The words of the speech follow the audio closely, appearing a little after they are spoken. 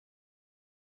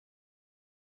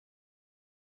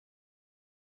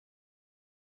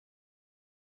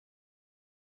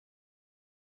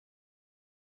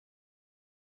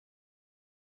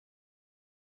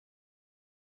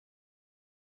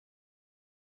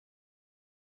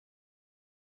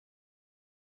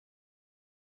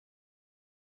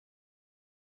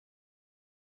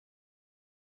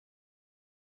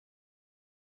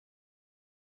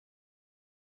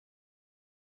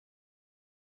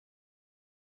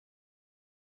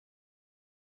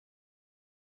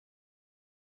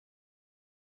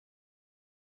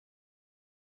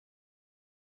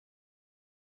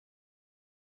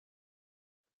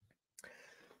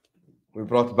We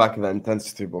brought back the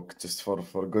intensity book just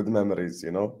for good memories,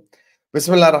 you know.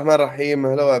 Bismillah ar-Rahman ar-Rahim.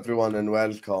 Hello, everyone, and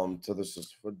welcome to This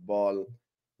Is Football.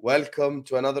 Welcome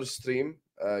to another stream.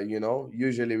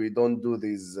 Usually we don't do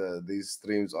these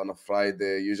streams on a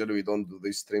Friday. Usually we don't do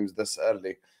these streams this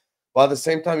early. But at the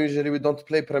same time, usually we don't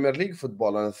play Premier League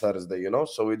football on a Thursday, you know.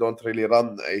 So we don't really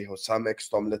run a Husam X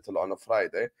Tom Little on a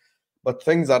Friday. But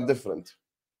things are different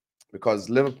because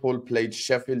Liverpool played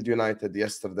Sheffield United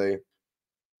yesterday.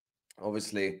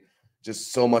 Obviously,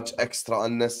 just so much extra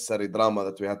unnecessary drama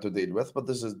that we had to deal with. But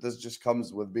this just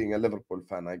comes with being a Liverpool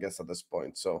fan, I guess, at this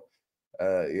point. So,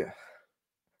 yeah.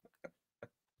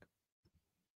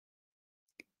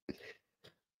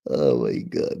 Oh my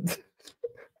god.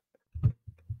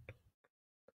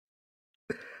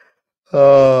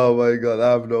 Oh my god,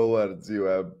 I have no words,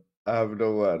 I have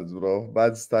no words, bro.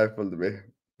 Man stifled me.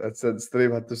 That said,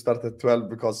 stream had to start at 12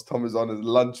 because Tom is on his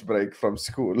lunch break from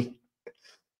school.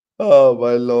 Oh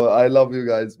my lord, I love you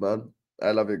guys, man. I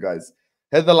love you guys.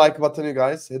 Hit the like button, you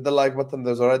guys. Hit the like button.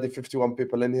 There's already 51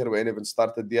 people in here. We ain't even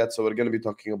started yet. So we're going to be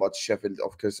talking about Sheffield,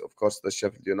 of course, the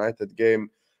Sheffield United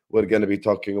game. We're going to be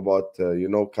talking about,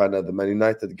 kind of the Man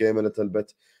United game a little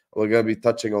bit. We're going to be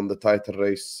touching on the title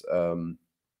race.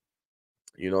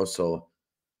 So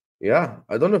yeah,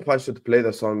 I don't know if I should play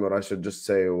the song or I should just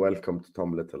say welcome to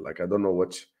Tom Little. Like, I don't know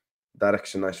which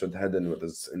direction I should head in with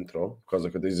this intro because I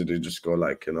could easily just go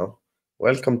like,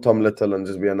 welcome Tom Little and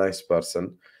just be a nice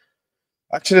person.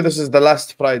 Actually, this is the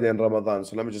last Friday in Ramadan,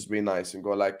 so let me just be nice and go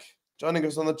like, joining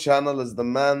us on the channel is the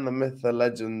man, the myth, the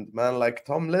legend, man like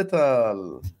Tom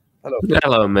Little. Hello.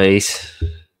 Hello, mate. Can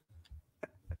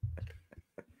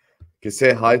you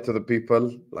say hi to the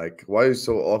people? Like, why are you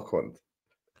so awkward?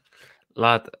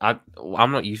 Lad,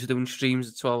 I'm not used to doing streams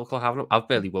at 12 o'clock. I've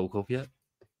barely woke up yet.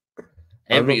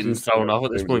 Everything's thrown off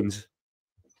at this point.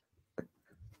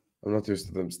 I'm not used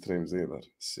to them streams either.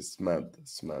 It's just mad.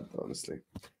 It's mad, honestly.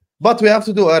 But we have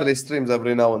to do early streams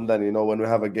every now and then, when we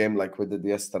have a game like we did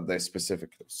yesterday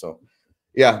specifically. So,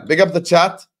 yeah, big up the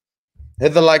chat.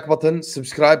 Hit the like button.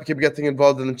 Subscribe. Keep getting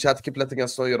involved in the chat. Keep letting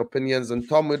us know your opinions. And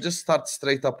Tom, we'll just start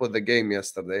straight up with the game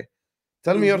yesterday.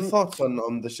 Tell me your thoughts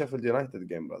on the Sheffield United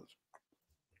game, brother.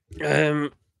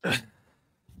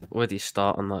 Where do you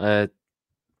start on that?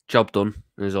 Job done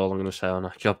is all I'm going to say on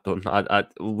that. Job done.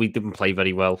 We didn't play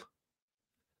very well.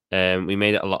 We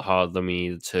made it a lot harder than we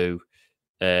needed to.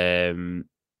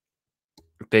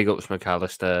 Big ups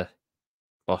McAllister,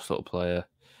 boss little player.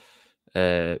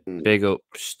 Big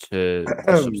ups to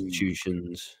the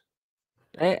substitutions.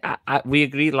 We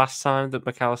agreed last time that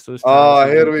McAllister was.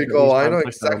 Here we go. I know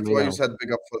exactly why you said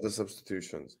big up for the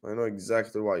substitutions. I know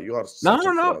exactly why. You are such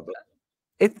a fraud.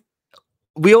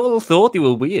 We all thought they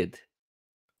were weird,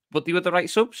 but they were the right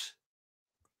subs.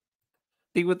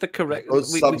 They were the correct.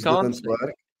 Those subs didn't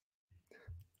work.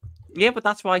 Yeah, but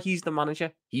that's why he's the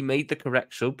manager. He made the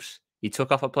correct subs. He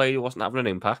took off a player who wasn't having an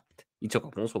impact. He took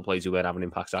off multiple players who weren't having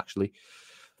impacts, actually.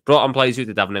 Brought on players who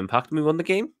did have an impact, and we won the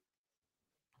game.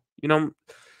 I'm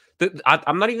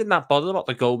not even that bothered about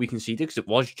the goal we conceded because it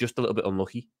was just a little bit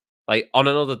unlucky. Like, on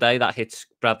another day, that hits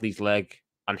Bradley's leg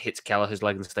and hits Kelleher's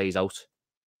leg and stays out.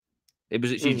 It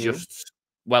was actually just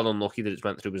well unlucky that it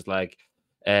went through his leg.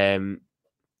 Very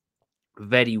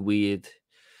weird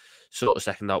sort of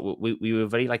second half. We were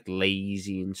very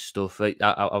lazy and stuff.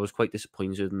 I was quite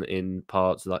disappointed in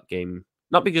parts of that game.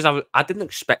 Not because I didn't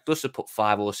expect us to put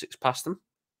 5 or 6 past them,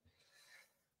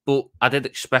 but I did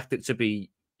expect it to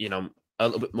be a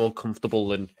little bit more comfortable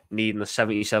than needing the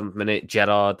 77th minute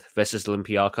Gerrard versus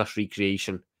Olympiacos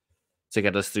recreation to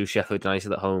get us through Sheffield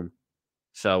United at home.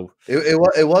 So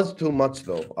it was too much,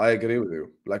 though. I agree with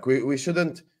you. Like we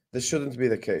shouldn't. This shouldn't be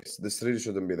the case. This really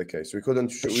shouldn't be the case. We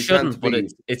shouldn't, but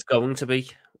it's going to be.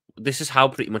 This is how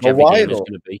pretty much every game is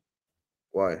going to be.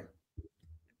 Why?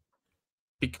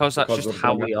 Because that's just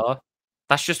how we are.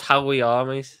 That's just how we are,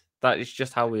 mate. That is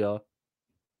just how we are.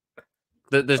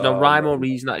 There's no rhyme or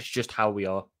reason. That's just how we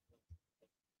are.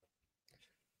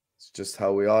 It's just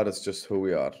how we are. It's just who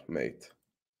we are, mate.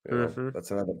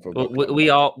 That's another football. We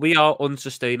are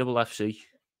unsustainable, FC.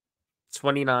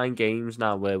 29 games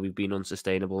now where we've been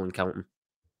unsustainable and counting.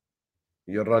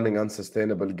 You're running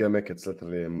unsustainable gimmick. It's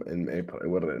literally in April.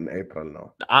 We're in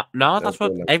April now. No, that's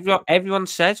what everyone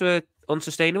says. We're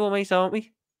unsustainable, mate, aren't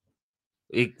we?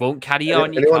 It won't carry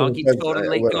on. You can't keep scoring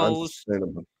late goals.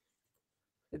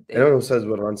 Anyone who says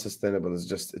we're unsustainable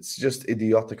it's just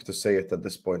idiotic to say it at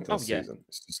this point in the season.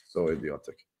 It's just so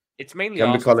idiotic. It's mainly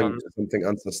can be calling something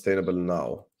unsustainable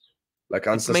now, like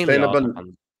unsustainable.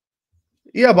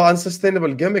 Yeah, but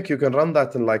unsustainable gimmick, you can run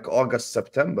that in August,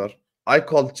 September. I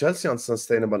called Chelsea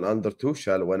unsustainable under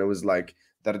Tuchel when it was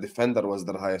their defender was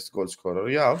their highest goal scorer.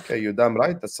 Yeah, okay, you're damn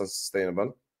right. That's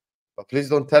unsustainable. But please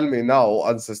don't tell me now,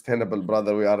 unsustainable,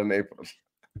 brother. We are in April.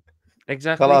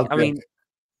 Exactly. I mean,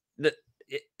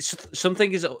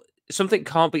 something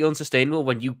can't be unsustainable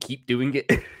when you keep doing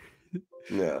it.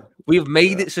 Yeah. We have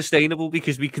made it sustainable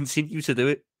because we continue to do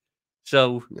it.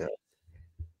 So yeah.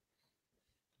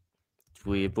 It's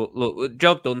weird. But look,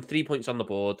 job done. 3 points on the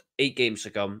board. 8 games to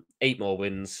come. 8 more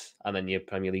wins. And then you're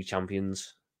Premier League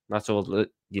champions. That's all that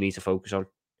you need to focus on.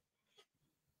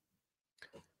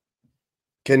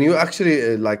 Can you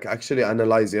actually actually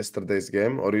analyze yesterday's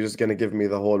game, or are you just gonna give me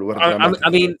the whole? I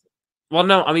mean, well,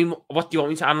 no. I mean, what do you want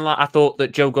me to analyze? I thought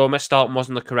that Joe Gomez starting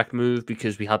wasn't the correct move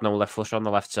because we had no left flush on the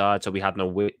left side, so we had no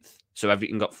width, so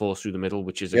everything got forced through the middle,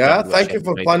 which is exactly Thank you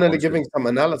for finally giving some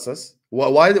analysis.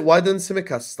 Why didn't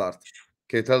Simicast start?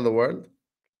 Can you tell the world?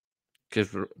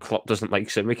 Because Klopp doesn't like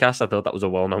Simicast. I thought that was a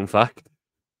well-known fact.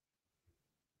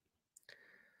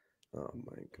 Oh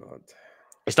my god.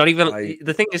 It's not even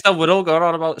the thing is that we're all going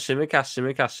on about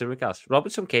Simicast.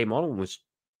 Robertson came on and was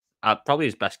at probably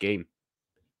his best game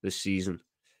this season.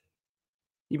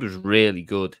 He was really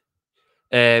good.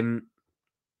 I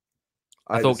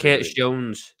thought Curtis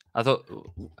Jones. I thought.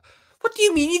 What do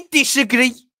you mean you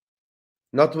disagree?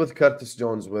 Not with Curtis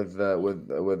Jones, with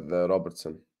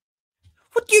Robertson.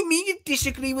 What do you mean you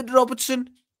disagree with Robertson?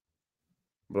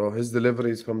 Bro, his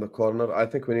deliveries from the corner. I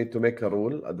think we need to make a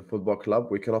rule at the football club.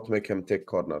 We cannot make him take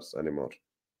corners anymore.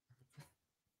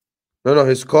 No,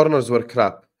 his corners were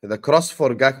crap. The cross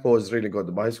for Gakpo is really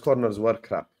good, but his corners were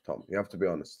crap, Tom. You have to be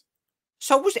honest.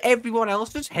 So was everyone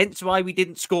else's, hence why we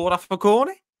didn't score off a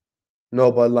corner? No,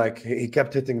 but like he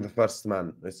kept hitting the first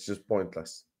man. It's just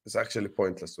pointless. It's actually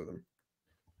pointless with him.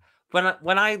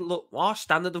 When I look, our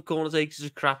standard of corner takes is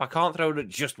crap. I can't throw it at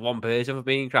just one person for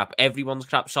being crap. Everyone's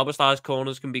crap. Soberstyl's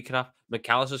corners can be crap.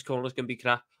 McAllister's corners can be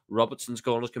crap. Robertson's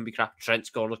corners can be crap. Trent's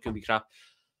corners can be crap.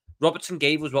 Robertson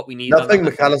gave us what we needed. Nothing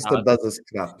McAllister does is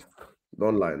crap.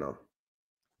 Don't lie now.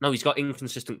 No, he's got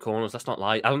inconsistent corners. That's not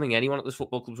lie. I don't think anyone at this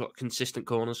football club's got consistent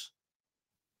corners.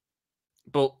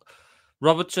 But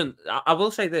Robertson, I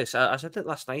will say this. I said it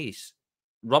last night.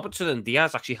 Robertson and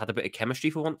Diaz actually had a bit of chemistry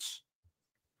for once.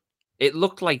 It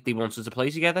looked like they wanted to play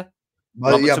together.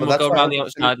 But, Robertson would go around the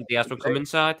outside and Diaz would come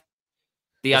inside.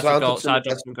 Diaz would go outside,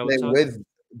 Robertson would go inside. With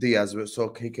Diaz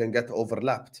so he can get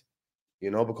overlapped,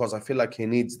 because I feel like he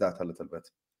needs that a little bit.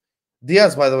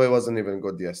 Diaz, by the way, wasn't even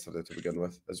good yesterday to begin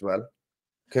with as well.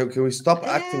 Can we stop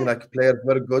acting like players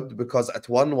were good? Because at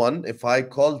 1-1, if I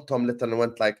called Tom Little and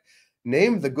went like,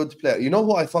 name the good player. You know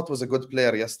who I thought was a good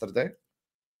player yesterday?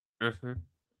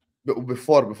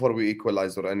 Before we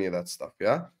equalized or any of that stuff,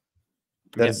 yeah?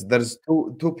 There's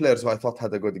two players who I thought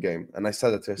had a good game, and I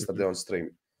said it yesterday on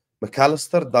stream.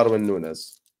 McAllister, Darwin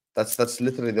Nunez. That's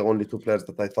literally the only 2 players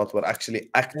that I thought were actually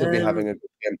actively having a good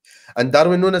game. And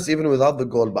Darwin Nunez, even without the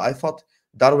goal, but I thought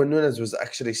Darwin Nunez was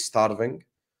actually starving.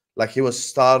 Like he was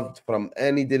starved from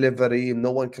any delivery.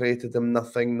 No one created him,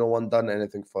 nothing. No one done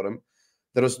anything for him.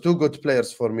 There was 2 good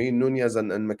players for me, Nunez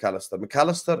and McAllister.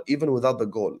 McAllister, even without the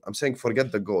goal, I'm saying forget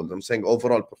the goal. I'm saying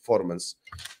overall performance,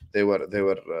 they were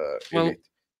elite.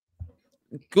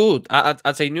 Good.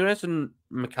 I'd say Nunez and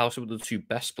McAllister were the 2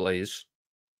 best players.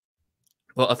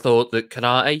 But I thought that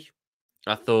Karate,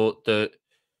 I thought that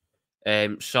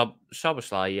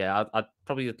Soberslai, I'd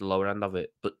probably at the lower end of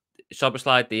it. But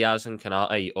Soberslai, Diaz, and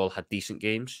Karate all had decent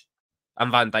games. And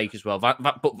Van Dijk as well. But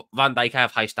Van Dijk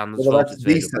have high standards. Well, that's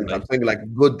decent. I'm saying like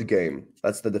good game.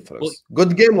 That's the difference. Well,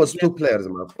 good game was 2 players,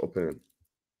 in my opinion.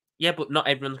 Yeah, but not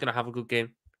everyone's going to have a good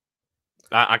game.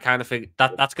 I kind of think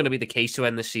that's going to be the case to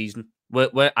end this season.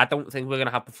 I don't think we're going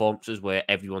to have performances where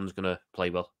everyone's going to play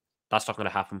well. That's not going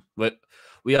to happen.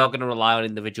 We are going to rely on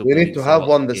individual. We need to have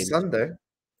one this Sunday.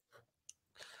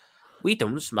 We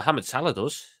don't. Mohamed Salah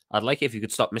does. I'd like it if you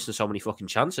could stop missing so many fucking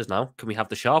chances now. Can we have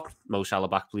the sharp Mo Salah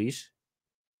back, please?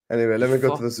 Anyway, let me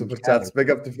go to the super chats. Big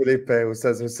up to Felipe, who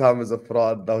says Husam is a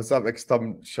fraud. The Husam X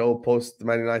Tom show post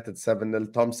Man United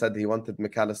 7-0. Tom said he wanted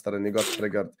McAllister and he got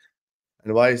triggered.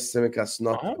 And why is Simicast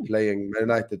not playing Man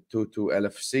United 2-2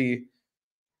 LFC?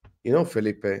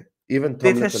 Felipe, even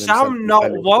Tom did Husam not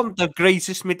want the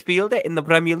greatest midfielder in the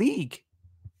Premier League?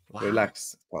 Wow.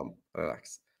 Relax, Tom.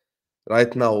 Relax.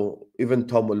 Right now, even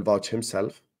Tom will vouch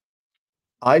himself.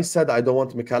 I said I don't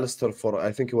want McAllister for,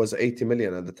 I think it was 80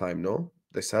 million at the time, no?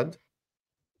 They said?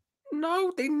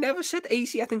 No, they never said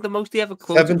 80. I think the most they ever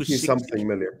quoted was 70-something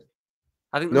million.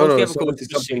 I think the most they ever quoted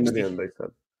was 60. Million, they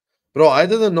said. Bro, I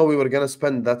didn't know we were going to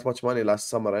spend that much money last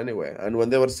summer anyway. And when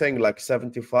they were saying like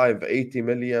 75, 80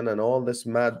 million and all this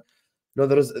mad, No,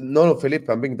 no, Felipe.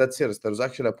 I'm being that serious. There was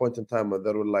actually a point in time where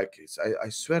there were like, I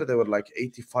swear they were like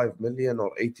 85 million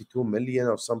or 82 million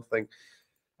or something,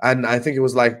 and I think it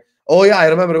was like, oh yeah, I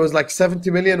remember it was like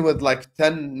 70 million with like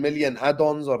 10 million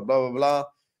add-ons or blah blah blah.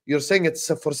 You're saying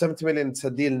it's for 70 million. It's a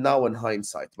deal now in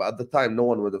hindsight, but at the time, no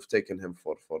one would have taken him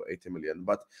for 80 million.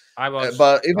 But I was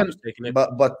taking it.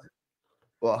 but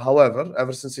well, however,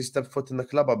 ever since he stepped foot in the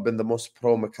club, I've been the most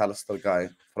pro McAllister guy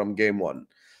from game one.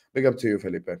 Big up to you,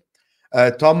 Felipe.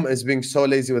 Tom is being so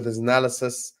lazy with his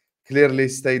analysis. Clearly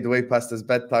stayed way past his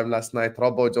bedtime last night.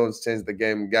 Robbo Jones changed the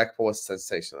game. Gakpo was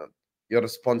sensational. Your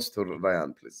response to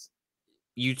Ryan, please.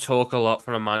 You talk a lot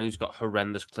from a man who's got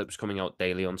horrendous clips coming out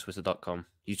daily on Twitter.com.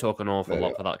 You talk an awful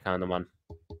lot for that kind of man.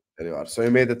 There you are. So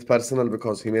you made it personal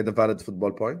because he made a valid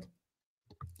football point?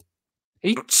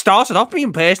 He started off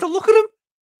being personal. Look at him.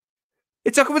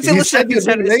 It took him until the second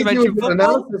sentence to mention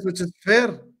football. Which is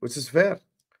fair. Which is fair.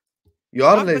 You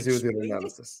are lazy with your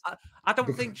analysis. I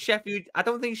don't think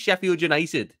Sheffield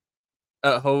United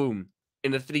at home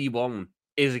in a 3-1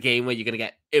 is a game where you're going to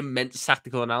get immense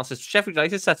tactical analysis. Sheffield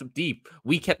United set up deep.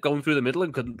 We kept going through the middle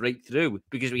and couldn't break through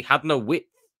because we had no width.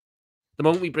 The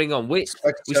moment we bring on width,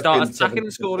 we start attacking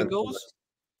and scoring goals.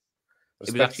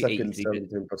 It was actually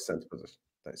 17% position.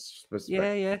 Nice.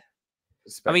 Yeah.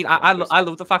 I mean, I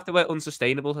love the fact that we're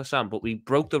unsustainable, Husam, but we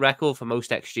broke the record for most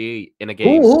XG in a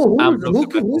game.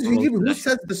 Who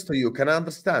said this to you? Can I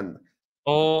understand?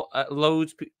 Or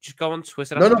loads. Just go on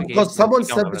Twitter. No, because someone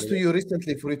said this to you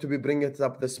recently for you to be bringing it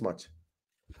up this much.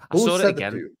 Who said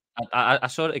it to you? I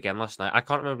saw it again last night. I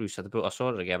can't remember who said it, but I saw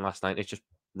it again last night. It just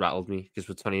rattled me because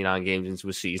we're 29 games into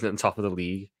a season at the top of the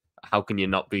league. How can you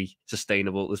not be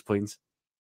sustainable at this point?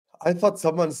 I thought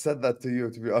someone said that to you,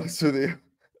 to be honest with you.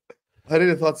 I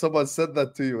really thought someone said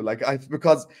that to you.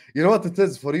 Because you know what it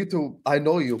is for you to, I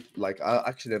know you, I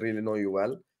actually really know you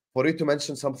well. For you to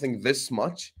mention something this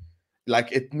much,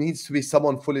 it needs to be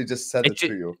someone fully just said it to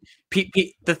you.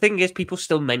 The thing is, people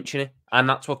still mention it, and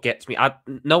that's what gets me.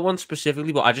 No one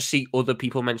specifically, but I just see other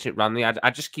people mention it randomly.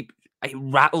 It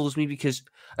rattles me because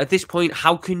at this point,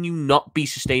 how can you not be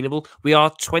sustainable? We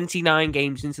are 29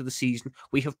 games into the season.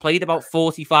 We have played about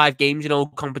 45 games in all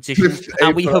competitions,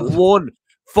 and we have won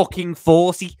fucking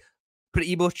 40,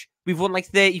 pretty much. We've won like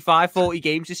 35, 40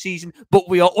 games this season, but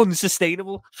we are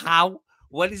unsustainable. How?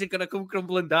 When is it going to come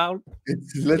crumbling down?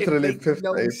 It's literally 5th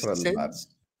April, man.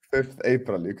 5th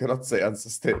April. You cannot say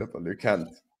unsustainable. You can't.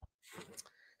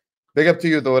 Big up to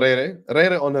you, though, Rere.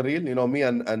 Rere on a reel. You know, me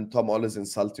and Tom always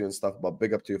insult you and stuff, but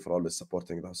big up to you for always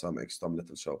supporting the Husam X Tom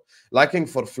Little Show. Liking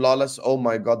for flawless. Oh,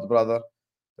 my God, brother.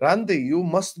 Randy, you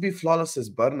must be flawless as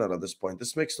burner at this point.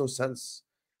 This makes no sense.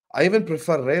 I even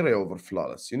prefer Rere over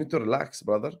flawless. You need to relax,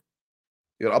 brother.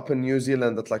 You're up in New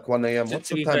Zealand at like 1 a.m. What's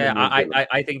the time? Fair,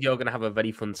 I think you're going to have a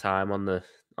very fun time on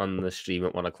the stream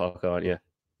at 1 o'clock, aren't you? I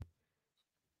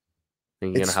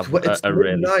think you're going to have a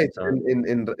really fun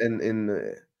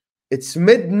time. It's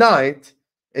midnight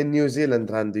in New Zealand,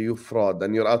 Randy, you fraud,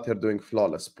 and you're out here doing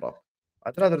flawless prop.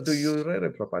 I'd rather do you Rere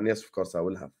prop, and yes, of course, I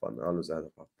will have fun. I always have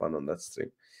fun on that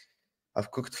stream. I've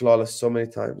cooked flawless so many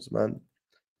times, man.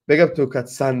 Big up to Kat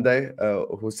Sunday,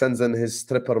 who sends in his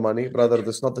stripper money. Brother,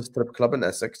 this is not a strip club in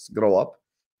Essex. Grow up.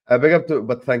 Big up to,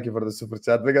 but thank you for the super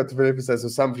chat. Big up to Felipe says,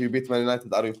 Husam, if you beat Man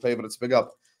United, are your favorites? Big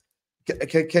up.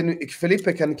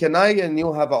 Felipe, can I and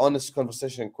you have an honest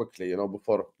conversation quickly, you know,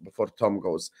 before Tom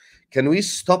goes? Can we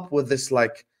stop with this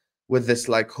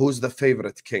who's the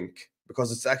favorite kink?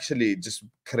 Because it's actually just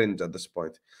cringe at this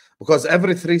point. Because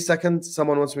every 3 seconds,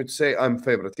 someone wants me to say I'm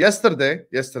favorite. Yesterday,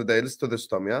 listen to this,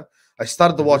 Tom, yeah? I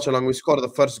started the watch along. We scored the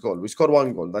first goal. We scored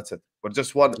 1 goal. That's it. We're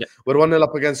just one. Yeah. We're 1-0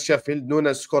 up against Sheffield.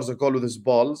 Nunez scores a goal with his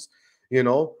balls, you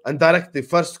know? And directly,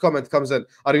 first comment comes in.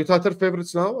 Are you title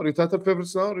favorites now? Are you title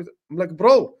favorites now? I'm like,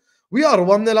 bro, we are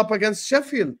 1-0 up against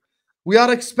Sheffield. We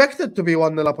are expected to be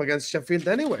 1-0 up against Sheffield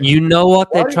anyway. You know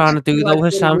what they're trying to do, though,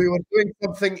 Husam? We were doing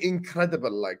something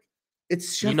incredible. Like,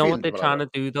 it's Sheffield. You know what they're trying to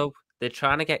do, though? They're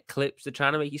trying to get clips. They're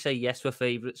trying to make you say, yes, we're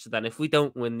favourites. So then if we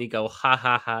don't win, they go, ha,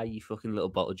 ha, ha, you fucking little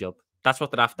bottle job. That's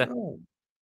what they're after. No.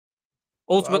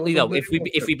 Ultimately, though, if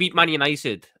we beat Man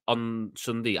United on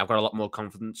Sunday, I've got a lot more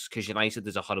confidence because United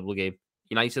is a horrible game.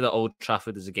 United at Old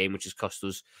Trafford is a game which has cost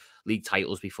us league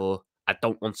titles before. I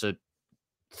don't want to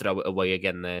throw it away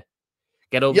again there.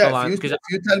 Get over the line. If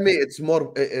you tell me it's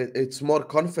more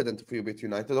confident if you beat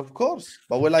United, of course.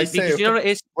 But will I say? You know what it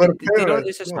is? You know what it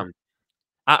is, Sam?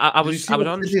 I was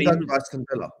on stream.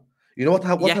 You know what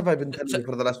have I been telling you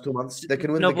for the last 2 months? They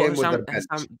can win the game with their bench.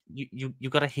 You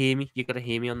gotta hear me. You gotta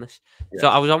hear me on this. Yeah. So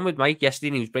I was on with Mike yesterday,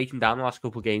 and he was breaking down the last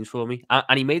couple of games for me,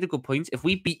 and he made a good point. If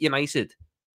we beat United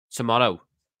tomorrow,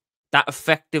 that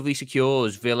effectively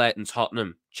secures Villa and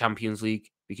Tottenham Champions League,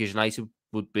 because United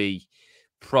would be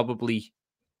probably,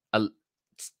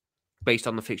 based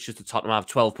on the fixtures, the Tottenham have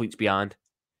 12 points behind.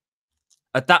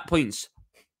 At that point,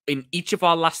 in each of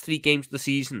our last 3 games of the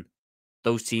season,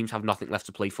 those teams have nothing left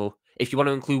to play for. If you want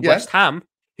to include West Ham,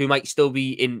 who might still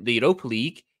be in the Europa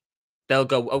League, they'll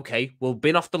go, okay, we'll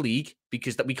bin off the league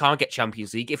because we can't get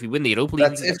Champions League. If we win the Europa League,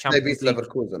 that's if they beat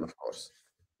Leverkusen, of course.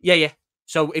 Yeah.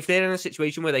 So if they're in a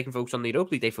situation where they can focus on the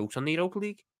Europa League, they focus on the Europa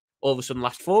League. All of a sudden,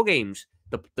 last 4 games,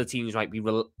 the teams might be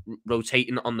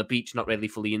rotating on the beach, not really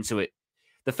fully into it.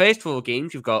 The first 4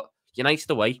 games, you've got United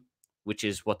away, which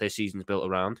is what their season's built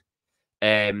around.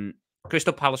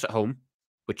 Crystal Palace at home,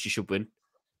 which you should win.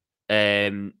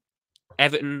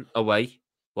 Everton away,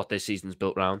 what their season's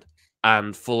built around.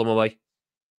 And Fulham away.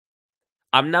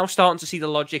 I'm now starting to see the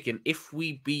logic in, if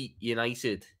we beat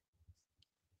United,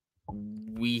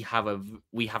 we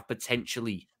have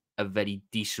potentially a very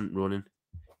decent running.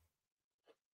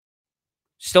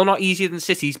 Still not easier than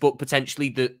City's, but potentially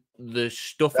the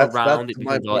stuff around it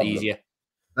becomes a lot easier.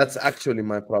 That's actually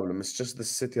my problem. It's just the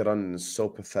City run is so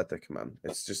pathetic, man.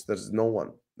 It's just there's no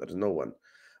one. There's no one.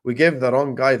 We gave the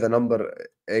wrong guy the number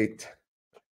 8.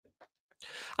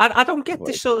 I don't get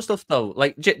this sort of stuff though.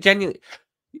 Like genuinely,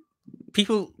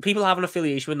 people have an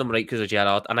affiliation with number 8 because of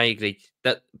Gerrard, and I agree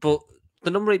that. But the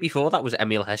number 8 before that was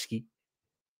Emil Heskey.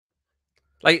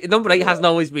 Like number 8 hasn't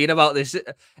always been about this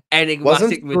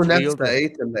enigmatic midfielder. Wasn't the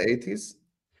 8 in the 80s?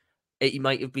 He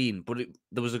might have been, but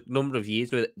there was a number of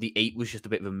years where the 8 was just a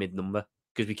bit of a mid number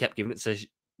because we kept giving it to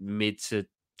mid to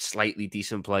slightly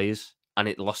decent players, and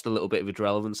it lost a little bit of its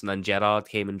relevance. And then Gerrard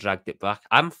came and dragged it back.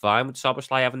 I'm fine with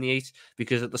Szoboszlai having the 8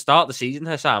 because at the start of the season,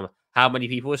 Husam, how many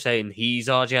people were saying he's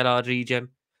our Gerrard regen,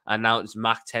 and now it's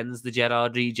Mac 10's the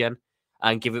Gerrard regen,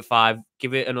 and give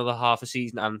it another half a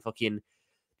season, and fucking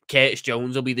Curtis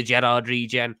Jones will be the Gerrard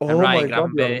regen, and Ryan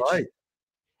Gravenberch. Right.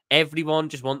 Everyone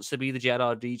just wants to be the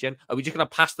Gerrard regen. Are we just going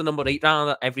to pass the number 8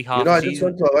 down every half season? I just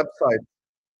went to a website.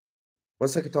 One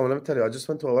second, Tom, let me tell you. I just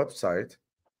went to a website.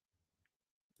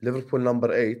 Liverpool number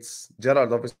 8s.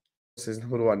 Gerrard obviously is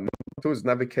number 1. Number 2 is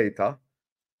Naby Keita.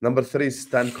 Number 3 is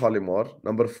Stan Collymore.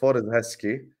 Number 4 is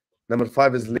Heskey. Number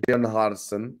 5 is Leon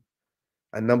Harrison.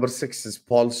 And number 6 is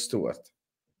Paul Stewart.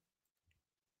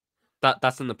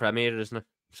 That's in the Premier, isn't it?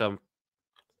 So,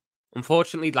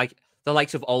 unfortunately, like the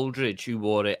likes of Aldridge who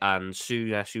wore it, and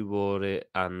Souness who wore it,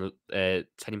 and Teddy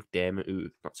McDermott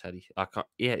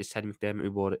it's Teddy McDermott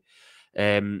who wore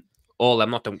it. All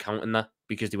them don't count in that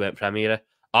because they weren't Premier.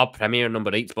 Our Premier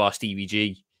number 8, bar Stevie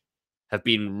G, have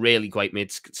been really quite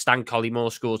mid. Stan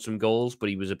Collymore scored some goals, but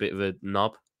he was a bit of a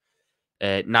knob.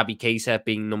 Naby Keita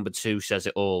being number 2 says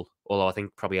it all. Although I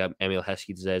think probably Emil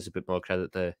Heskey deserves a bit more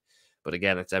credit there. But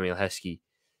again, it's Emil Heskey.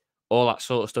 All that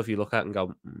sort of stuff you look at and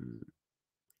go.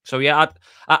 So yeah,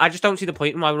 I just don't see the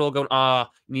point in why we're all going.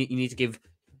 You need to give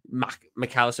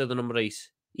McAllister the number 8.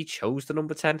 He chose the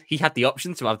number 10. He had the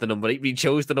option to have the number 8, but he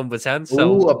chose the number 10.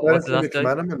 So apparently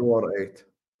McManaman wore 8.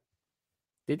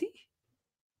 Did he?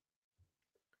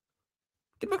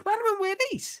 Did McManaman wear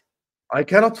these? I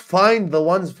cannot find the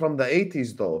ones from the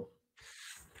 80s though.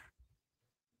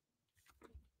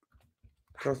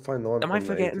 I can't find the one. Am I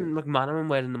forgetting McManaman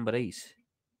wearing number 8?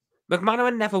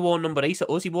 McManaman never wore number 8 at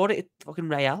us. He wore it at fucking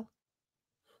Real.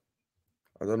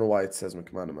 I don't know why it says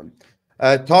McManaman.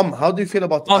 Tom, how do you feel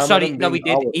about? Oh, sorry, no, he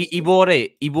did. He wore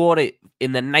it. He wore it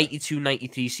in the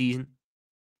 92-93 season.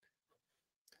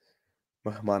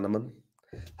 McManaman.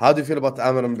 How do you feel about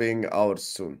Amarim being ours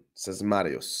soon? Says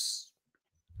Marius.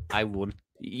 I won.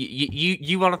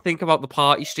 You want to think about the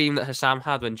party stream that Husam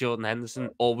had when Jordan Henderson,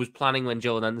 or was planning when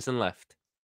Jordan Henderson left?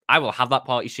 I will have that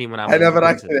party stream when I never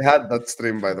actually had that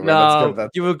stream, by the way. No,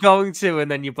 you were going to, and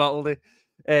then you bottled it.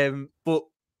 But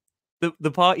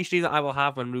the party stream that I will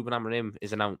have when Ruben Amorim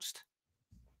is announced,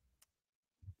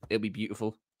 it'll be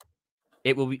beautiful.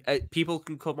 It will be. People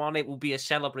can come on. It will be a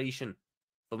celebration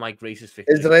for my greatest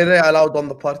victory. Is Ray allowed on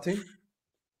the party?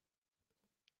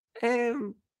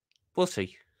 We'll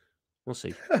see. We'll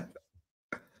see.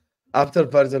 After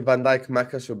Virgil van Dijk,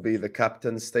 Maka should be the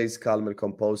captain. Stays calm and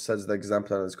composed, sets the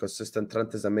example, and is consistent.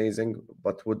 Trent is amazing,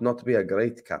 but would not be a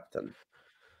great captain.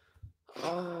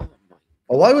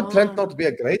 Why would Trent not be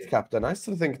a great captain? I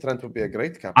still think Trent would be a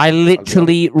great captain. I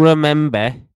literally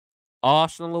remember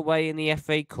Arsenal away in the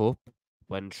FA Cup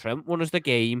when Trent won us the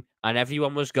game and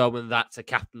everyone was going, that's a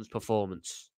captain's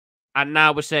performance. And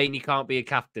now we're saying he can't be a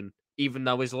captain, even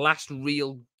though his last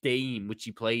real game, which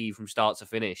he played from start to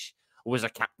finish, was a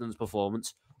captain's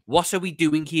performance. What are we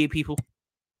doing here, people?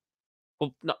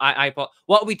 Well, no,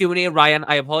 what are we doing here, Ryan?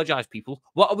 I apologize, people.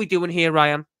 What are we doing here,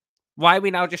 Ryan? Why are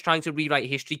we now just trying to rewrite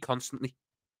history constantly?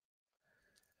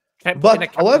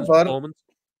 But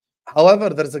however,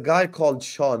 there's a guy called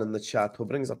Sean in the chat who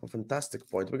brings up a fantastic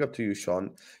point. Big up to you,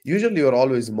 Sean. Usually you're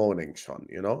always moaning, Sean,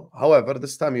 you know. However,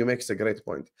 this time you makes a great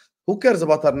point. Who cares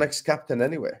about our next captain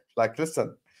anyway? Like,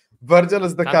 listen, Virgil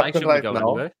is the captain right now.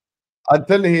 Anywhere.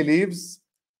 Until he leaves,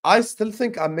 I still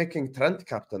think I'm making Trent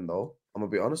captain, though. I'm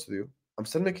going to be honest with you. I'm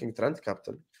still making Trent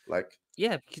captain. Like,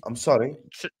 yeah, I'm sorry.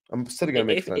 I'm still going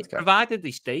to make Trent captain. Provided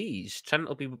he stays, Trent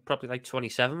will be probably like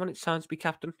 27 when it's time to be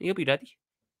captain. He'll be ready.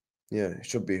 Yeah, he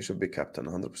should be captain,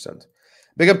 100%.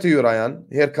 Big up to you, Ryan.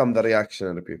 Here come the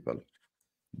reactionary people.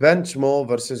 Bench Mo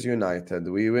versus United.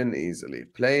 We win easily.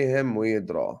 Play him, we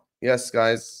draw. Yes,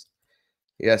 guys.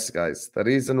 Yes, guys. The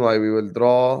reason why we will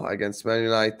draw against Man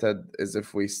United is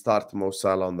if we start Mo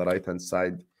Salah on the right-hand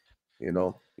side. You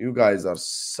know, you guys are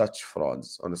such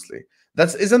frauds, honestly.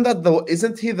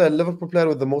 Isn't he the Liverpool player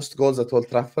with the most goals at Old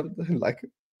Trafford? Like,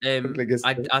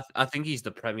 I think he's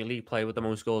the Premier League player with the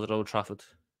most goals at Old Trafford.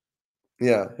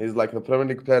 Yeah, he's like the Premier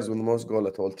League players with the most goals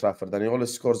at Old Trafford, and he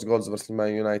always scores goals versus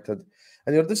Man United.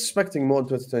 And you're disrespecting Mo in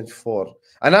 2024.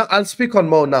 And I'll speak on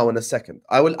Mo now in a second.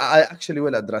 I actually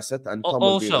will address it, and Tom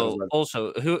will be there as well.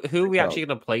 Also, who are we actually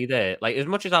going to play there? Like, as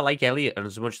much as I like Elliot, and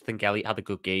as much as I think Elliot had a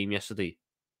good game yesterday,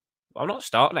 I'm not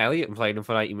starting Elliot and playing him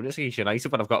for 90 minutes against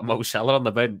United when I've got Mo Salah on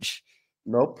the bench.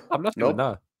 Nope. I'm not doing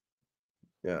that.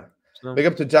 Yeah. Big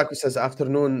up to Jack who says,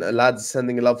 afternoon, lads,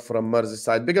 sending love from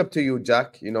Merseyside. Big up to you,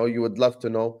 Jack. You know, you would love to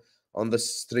know on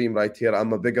this stream right here,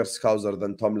 I'm a bigger scouser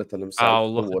than Tom Little himself. Oh,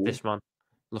 look at this, man.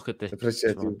 Look at this.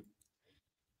 Appreciate you.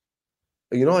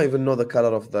 You know, I even know the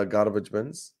color of the garbage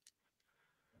bins.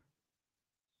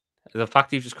 The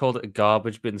fact you've just called it a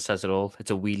garbage bin says it all.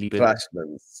 It's a wheelie bin. Trash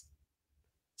bins.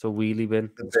 It's a wheelie bin.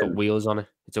 It's got wheels on it.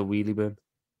 It's a wheelie bin.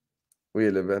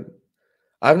 Wheelie bin.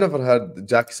 I've never heard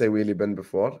Jack say wheelie bin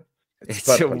before. It's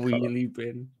a wheelie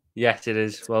bin. Yes, it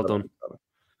is. Well done.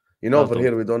 You know, over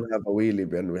here we don't have a wheelie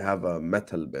bin. We have a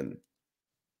metal bin.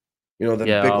 You know, the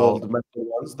big old metal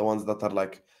ones, the ones that are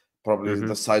like probably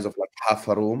the size of like half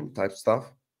a room type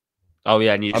stuff. Oh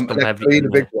yeah, and you just dump everything.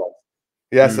 Big ones.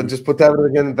 Yes, and just put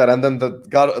everything in there, and then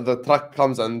the truck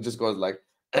comes and just goes like.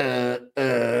 Oh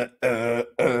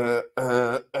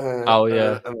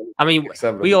yeah. I mean,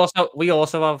 we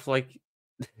also have like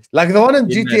the one in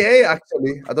GTA.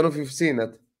 Actually, I don't know if you've seen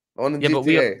it. The one in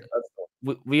GTA.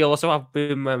 We also have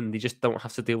bin men. They just don't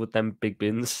have to deal with them big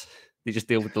bins. They just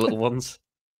deal with the little ones.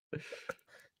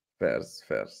 Pearce.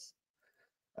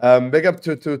 Big up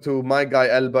to my guy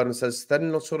Elburn says, still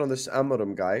not sure on this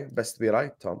Amorim guy. Best be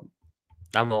right, Tom.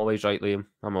 I'm always right, Liam.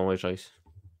 I'm always right.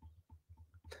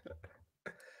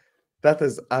 That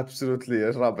is absolutely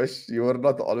rubbish. You are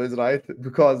not always right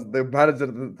because the manager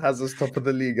that has us top of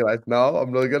the league right now.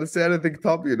 I'm not going to say anything,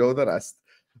 Tom. You know the rest.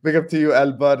 Big up to you,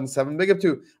 Elburn7. Big up to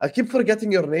you. I keep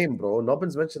forgetting your name, bro.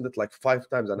 Nobbins mentioned it like 5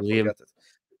 times and I forget it.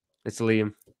 It's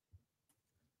Liam.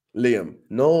 Liam.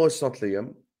 No, it's not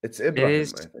Liam. It's Ibrahim,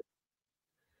 I think.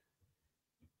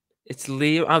 It's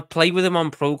Liam. I play with him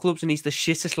on pro clubs and he's the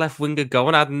shittest left winger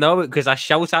going. I'd know it because I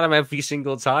shout at him every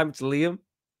single time. It's Liam.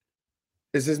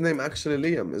 Is his name actually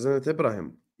Liam? Isn't it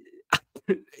Ibrahim?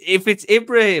 If it's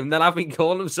Ibrahim, then I've been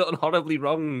calling him something horribly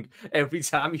wrong every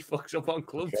time he fucks up on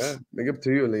clubs. Yeah, big up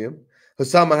to you, Liam.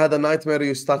 Husam, I had a nightmare.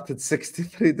 You started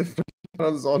 63 different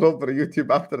channels all over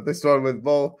YouTube after this one with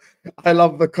Mo. I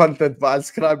love the content, but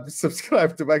I'll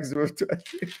subscribe to maximum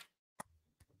 20.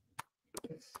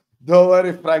 Don't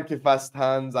worry, Frankie Fast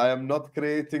Hands. I am not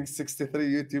creating 63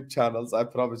 YouTube channels. I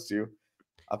promise you.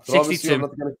 I promise 62. You I'm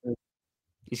not going to.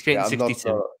 He's creating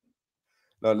 62.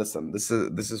 No, listen. This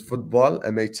is football,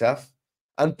 MHF,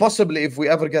 and possibly if we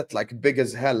ever get like big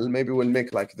as hell, maybe we'll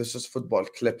make like this is football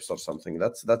clips or something.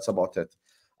 That's about it.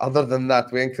 Other than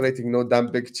that, we ain't creating no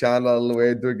damn big channel.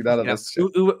 We're doing none of this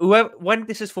shit. When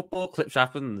this is football clips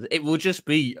happens, it will just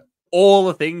be all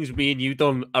the things me and you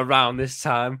done around this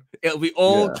time. It'll be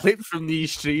all clips from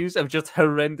these streams of just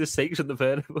horrendous takes on the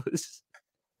pair of us.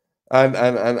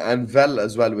 And Vel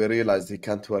as well, we realized he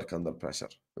can't work under pressure.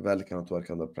 Vel cannot work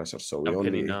under pressure, so he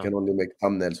can only make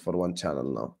thumbnails for one channel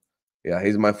now. Yeah,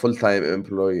 he's my full-time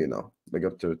employee now. Big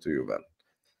up to you,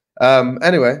 Vel.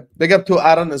 Anyway, big up to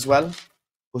Aaron as well,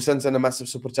 who sends in a massive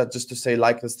super chat just to say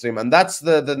like the stream. And that's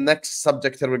the next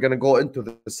subject here. We're going to go into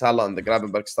the Salah and the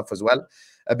Gravenberch stuff as well.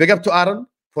 Big up to Aaron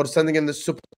for sending in the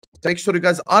super. Make sure you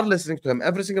guys are listening to him.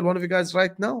 Every single one of you guys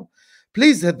right now.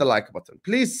 Please hit the like button.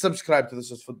 Please subscribe to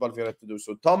This Is Football if you're ready to do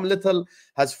so. Tom Little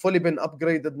has fully been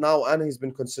upgraded now and he's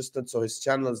been consistent. So his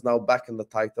channel is now back in the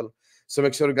title. So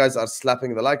make sure you guys are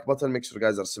slapping the like button. Make sure you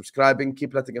guys are subscribing.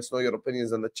 Keep letting us know your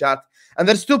opinions in the chat. And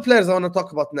there's 2 players I want to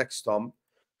talk about next, Tom.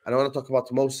 and I want to talk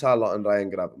about Mo Salah and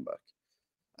Ryan Gravenberch.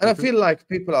 And I feel like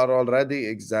people are already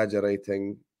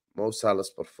exaggerating Mo Salah's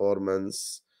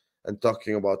performance and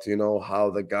talking about, you know,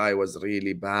 how the guy was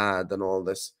really bad and all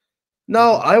this.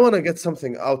 Now, I want to get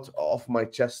something out of my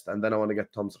chest, and then I want to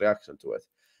get Tom's reaction to it.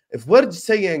 If we're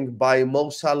saying by Mo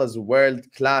Salah's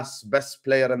world-class, best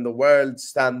player in the world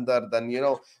standard, and, you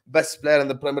know, best player in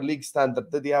the Premier League standard,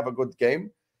 did he have a good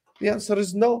game? The answer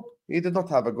is no. He did not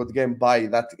have a good game by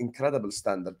that incredible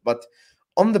standard. But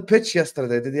on the pitch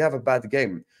yesterday, did he have a bad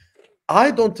game?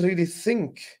 I don't really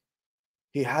think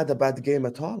he had a bad game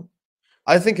at all.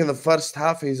 I think in the first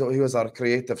half, he was our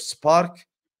creative spark.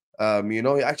 You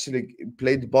know, he actually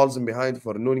played balls in behind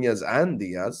for Nunez and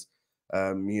Diaz.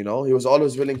 You know, he was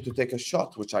always willing to take a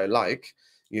shot, which I like.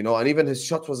 You know, and even his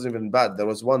shot wasn't even bad. There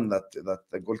was one that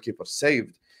the goalkeeper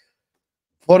saved.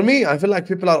 For me, I feel like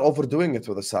people are overdoing it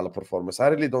with the Salah performance. I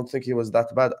really don't think he was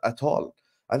that bad at all.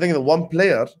 I think the one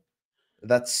player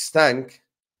that stank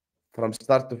from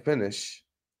start to finish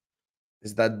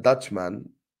is that Dutchman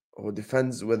who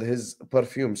defends with his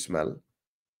perfume smell.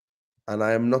 And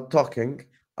I am not talking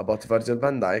about Virgil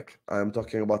van Dijk. I am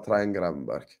talking about Ryan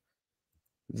Gravenberch.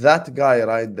 That guy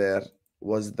right there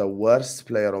was the worst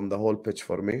player on the whole pitch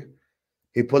for me.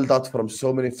 He pulled out from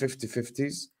so many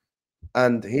 50-50s.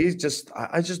 And he's just,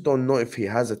 I just don't know if he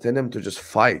has it in him to just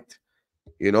fight,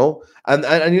 you know?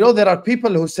 And you know, there are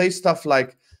people who say stuff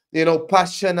like, you know,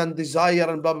 passion and desire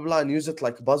and blah, blah, blah, and use it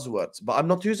like buzzwords. But I'm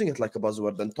not using it like a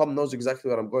buzzword. And Tom knows exactly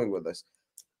where I'm going with this.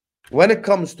 When it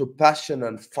comes to passion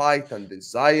and fight and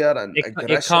desire and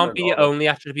aggression, it can't be your only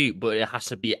attribute, but it has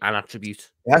to be an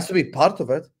attribute. It has to be part of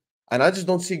it. And I just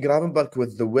don't see Gravenberch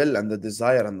with the will and the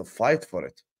desire and the fight for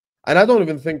it. And I don't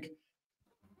even think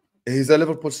he's a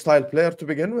Liverpool style player to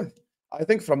begin with. I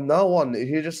think from now on,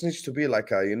 he just needs to be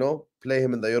like a, you know, play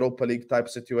him in the Europa League type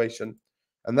situation.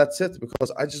 And that's it, because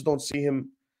I just don't see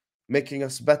him making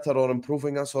us better or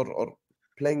improving us or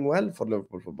playing well for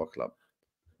Liverpool Football Club.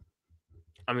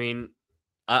 I mean,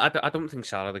 I don't think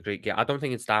Salah had a great game. I don't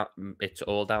think it's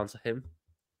all down to him.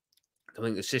 I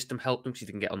think the system helped him because he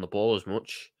didn't get on the ball as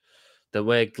much. There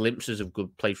were glimpses of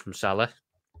good play from Salah,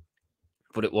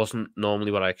 but it wasn't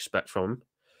normally what I expect from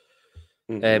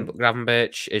him. But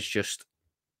Gravenberch is just...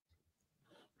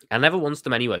 I never want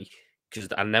them anyway, because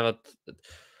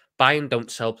Bayern don't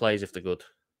sell players if they're good.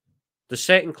 There's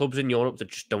certain clubs in Europe that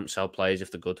just don't sell players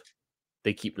if they're good.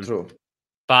 They keep them. True.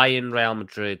 Bayern, Real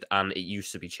Madrid, and it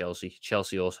used to be Chelsea.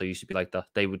 Chelsea also used to be like that.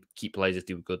 They would keep players if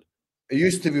they were good. It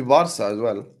used to be Barca as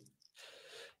well.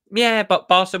 Yeah, but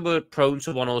Barca were prone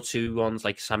to one or two ones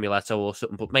like Samuel Eto'o or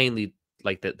something, but mainly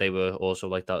like that they were also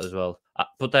like that as well.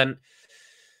 But then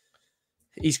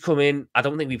he's come in. I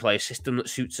don't think we play a system that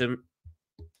suits him.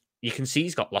 You can see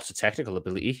he's got lots of technical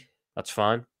ability. That's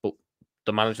fine, but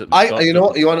the manager that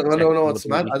you want to know what's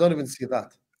mad? I don't even see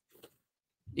that.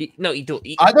 He don't.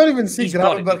 I don't even see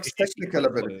Gravenberch's technical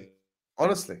ability.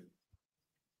 Honestly,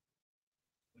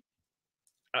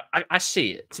 I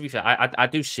see it. To be fair, I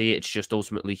do see it. It's just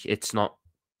ultimately it's not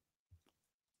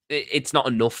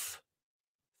enough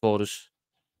for us.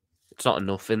 It's not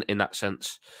enough in that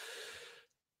sense.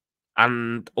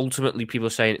 And ultimately, people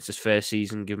are saying it's his first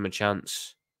season. Give him a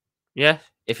chance. Yeah,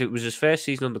 if it was his first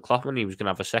season under Klopp, and he was going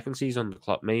to have a second season under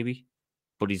Klopp, maybe.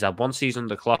 But he's had one season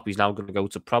under Klopp. He's now going to go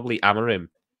to probably Amorim.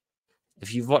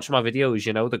 If you've watched my videos,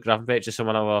 you know that Gravenberch is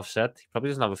someone I've said he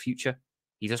probably doesn't have a future.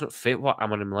 He doesn't fit what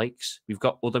Amorim likes. We've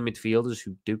got other midfielders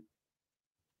who do.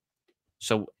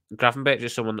 So Gravenberch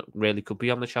is someone that really could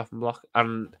be on the chopping block,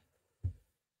 and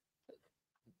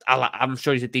I'm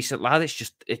sure he's a decent lad.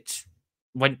 It's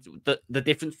when the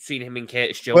difference between him and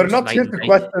Curtis Jones. We're not here to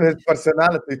question his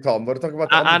personality, Tom. We're talking about.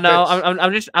 I know.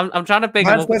 I'm trying to big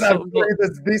him up. He's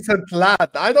a decent lad.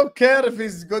 I don't care if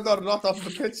he's good or not off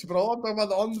the pitch, bro. I'm talking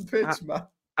about on the pitch, man.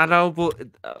 I know,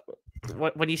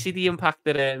 but when you see the impact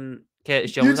that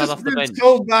Curtis Jones had off the bench,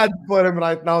 so bad for him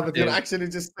right now that you're actually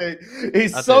just saying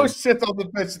he's so shit on the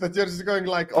pitch that you're just going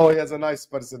like, oh, he has a nice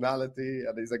personality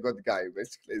and he's a good guy.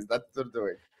 Basically, is that what they're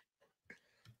doing?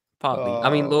 Partly. I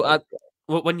mean, look,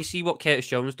 when you see what Curtis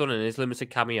Jones done in his limited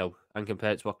cameo and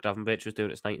compared to what Gravenberch was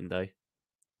doing, it's night and day.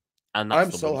 And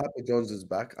I'm so happy Jones is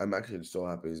back. I'm actually so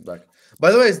happy he's back.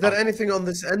 By the way, is there anything on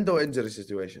this Endo injury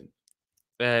situation?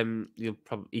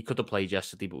 He could have played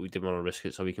yesterday, but we didn't want to risk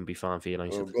it, so he can be fine for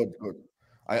United. Oh, good.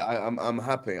 I'm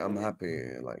happy. I'm happy.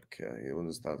 Like you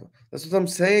understand. That's what I'm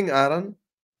saying, Aaron.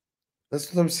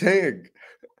 That's what I'm saying.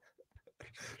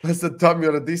 That's the Tom.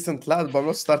 You're a decent lad, but I'm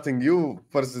not starting you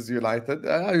versus United.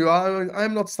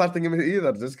 I'm not starting him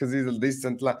either, just because he's a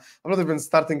decent lad. I'm not even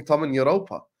starting Tom in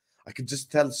Europa. I could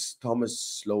just tell Tom is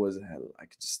slow as hell. I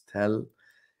could just tell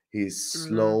He's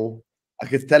slow. I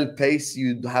could tell pace.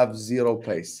 You have zero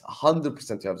pace.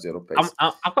 100% you have zero pace.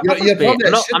 I've got a You're bit. probably a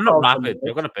I'm not shithouse on the rapid.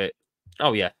 I've got pitch. a bit.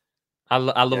 Oh yeah, I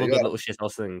love Yeah, a you good are. little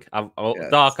shithouse thing.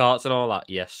 Yes. Dark arts and all that.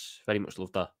 Yes, very much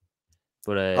love that.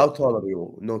 But How tall are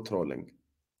you? No trolling.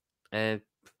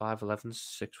 5'11",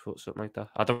 6 foot, something like that.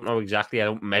 I don't know exactly. I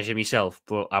don't measure myself,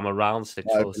 but I'm around 6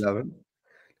 foot. 5'11".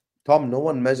 Tom, no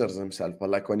one measures himself, but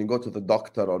like when you go to the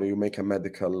doctor or you make a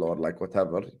medical or like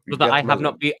whatever, you But get I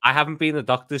measured. I haven't been the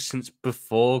doctor since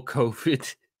before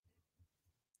COVID.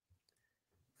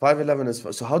 5'11" is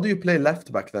so. How do you play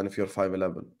left back then if you're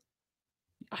 5'11"?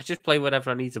 I just play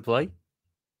whatever I need to play.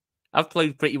 I've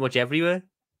played pretty much everywhere.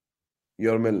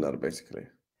 You're Milner, basically.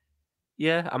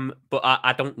 Yeah, but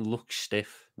I don't look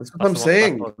stiff. That's what I'm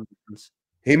saying.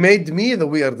 He made me the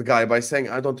weird guy by saying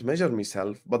I don't measure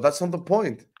myself, but that's not the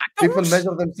point. People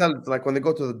measure themselves like when they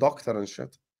go to the doctor and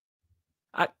shit.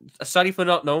 Sorry for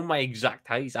not knowing my exact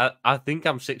height. I think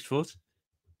I'm 6 foot,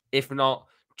 if not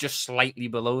just slightly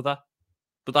below that.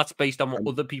 But that's based on what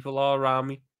other people are around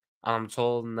me, and I'm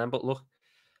taller than them. But look,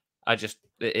 it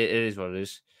is what it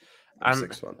is. I'm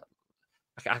And 6'1".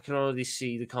 I can already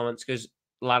see the comments because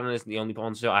Lannon isn't the only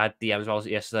one. So I had DMs about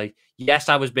it yesterday. Yes,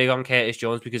 I was big on Curtis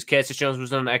Jones because Curtis Jones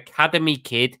was an academy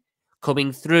kid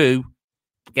coming through,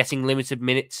 getting limited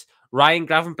minutes. Ryan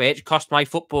Gravenberch cost my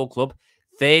football club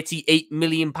 £38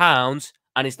 million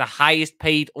and is the highest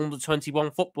paid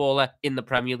under-21 footballer in the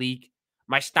Premier League.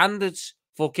 My standards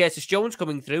for Curtis Jones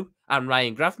coming through and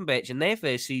Ryan Gravenberch in their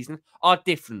first season are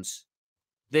different.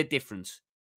 They're different.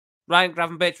 Ryan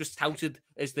Gravenberch was touted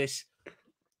as this,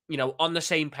 on the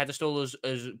same pedestal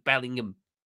as Bellingham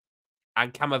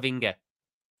and Camavinga.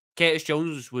 Curtis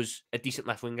Jones was a decent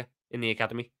left winger in the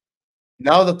academy.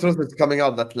 Now the truth is coming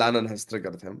out that Lannon has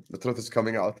triggered him. The truth is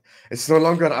coming out. It's no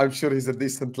longer, I'm sure he's a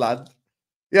decent lad.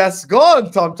 Yes, go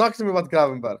on, Tom. Talk to me about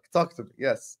Gravenberch. Talk to me.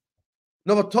 Yes.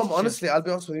 No, but Tom, honestly, I'll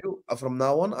be honest with you. From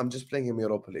now on, I'm just playing him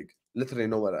Europa League. Literally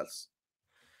nowhere else.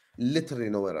 Literally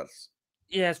nowhere else.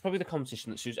 Yeah, it's probably the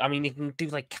competition that suits. I mean, you can do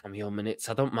like cameo minutes.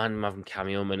 I don't mind him having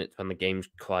cameo minutes when the game's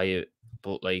quiet,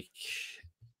 but like,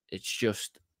 it's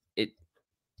just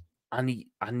I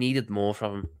needed more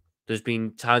from him. There's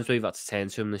been times where we've had to turn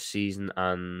to him this season,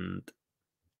 and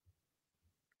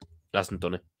he hasn't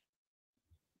done it.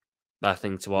 I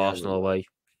think to Arsenal away.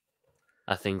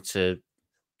 I think to,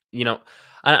 and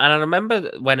I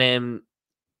remember when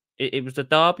it was the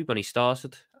derby when he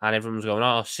started, and everyone was going,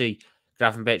 "Oh, see,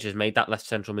 Gravenberch has made that left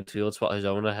central midfield spot his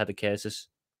own ahead of Curtis."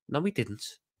 No, he didn't,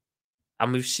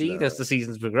 and we've seen as the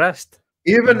season's progressed.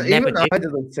 Even I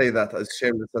didn't say that, as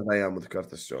shameless as I am with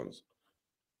Curtis Jones.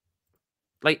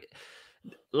 Like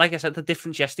I said, the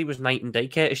difference yesterday was night and day.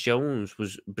 Curtis Jones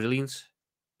was brilliant,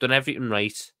 done everything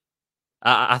right.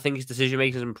 I think his decision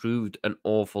making has improved an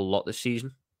awful lot this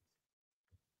season.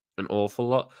 An awful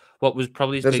lot. What was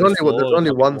probably his biggest flaw? There's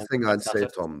only one thing I'd say,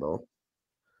 Tom, though.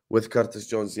 With Curtis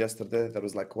Jones yesterday, there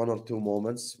was like 1 or 2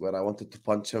 moments where I wanted to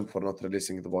punch him for not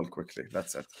releasing the ball quickly.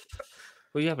 That's it.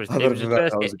 Well, yeah, but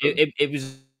it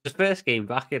was his first game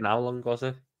back in how long was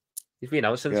it? He's been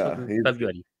out since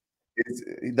February.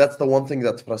 That's the one thing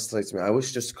that frustrates me. I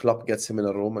wish just Klopp gets him in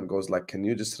a room and goes like, "Can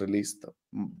you just release the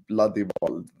bloody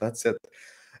ball?" That's it.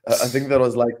 I think there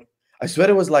was like, I swear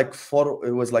it was like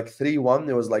 3-1.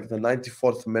 It was like the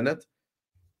 94th minute,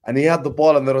 and he had the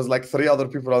ball, and there was like 3 other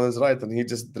people on his right, and he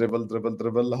just dribble,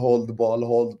 hold the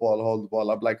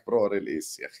ball. I'm like, bro,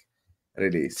 release, yeah.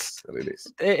 Release.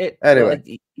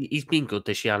 Anyway, he's been good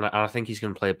this year, and I think he's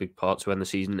going to play a big part to end the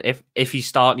season. If he's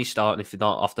starting, he's starting. If he's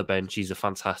not off the bench, he's a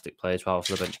fantastic player as well off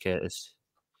the bench, Curtis.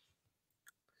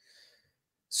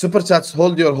 Super chats,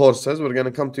 hold your horses. We're going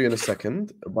to come to you in a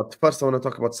second. But first, I want to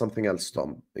talk about something else,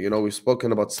 Tom. We've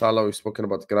spoken about Salah. We've spoken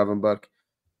about Gravenberch.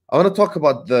 I want to talk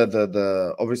about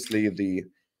the obviously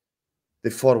the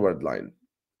forward line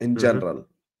in general.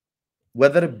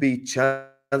 Whether it be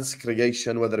chance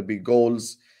creation, whether it be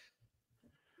goals.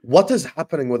 What is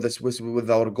happening with this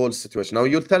with our goal situation? Now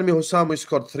you'll tell me, Husam, we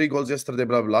scored 3 goals yesterday,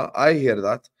 blah blah. I hear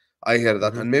that,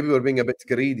 and maybe we're being a bit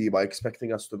greedy by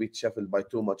expecting us to beat Sheffield by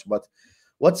too much. But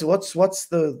what's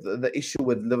the issue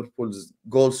with Liverpool's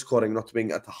goal scoring not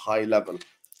being at a high level,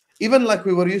 even like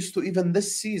we were used to, even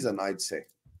this season? I'd say.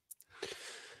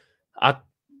 I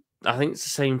think it's the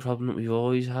same problem that we've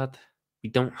always had. We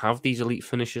don't have these elite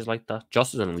finishers like that.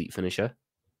 Joss is an elite finisher.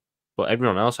 But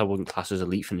everyone else I wouldn't class as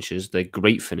elite finishers. They're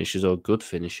great finishers or good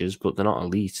finishers, but they're not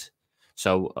elite.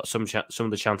 So some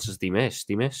of the chances they miss.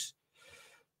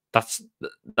 That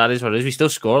is what it is. We still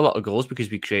score a lot of goals because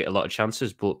we create a lot of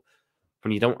chances. But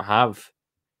when you don't have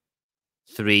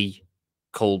 3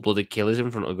 cold-blooded killers in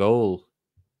front of goal,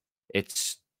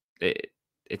 it's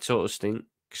it sort of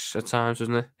stinks at times,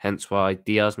 doesn't it? Hence why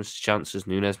Diaz misses chances,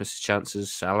 Nunez misses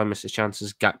chances, Salah misses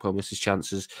chances, Gakpo misses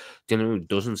chances. The only one who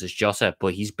doesn't is Jota,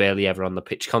 but he's barely ever on the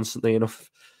pitch constantly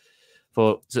enough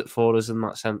for us in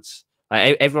that sense.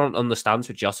 Like, everyone understands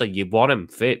with Jota, you want him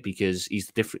fit because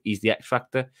he's the X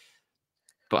factor.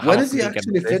 But when is he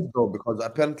actually fit though? Because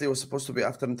apparently it was supposed to be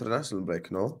after international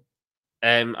break, no?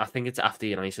 I think it's after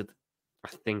United. I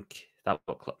think that's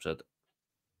what Klopp said.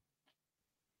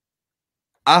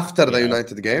 After the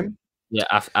United game? Yeah,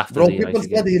 after bro, the United people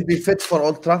said game. he'll be fit for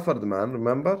Old Trafford, man.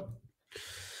 Remember?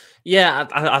 Yeah,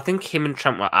 I think him and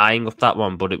Trent were eyeing up that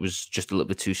one, but it was just a little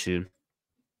bit too soon.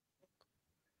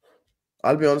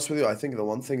 I'll be honest with you. I think the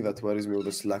one thing that worries me with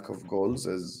this lack of goals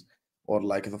is, or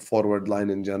like the forward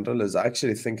line in general, is I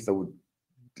actually think that would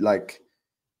like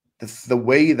the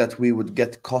way that we would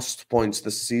get cost points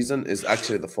this season is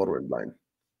actually the forward line.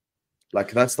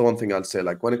 Like that's the one thing I'll say.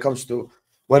 Like when it comes to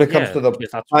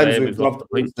the times we've dropped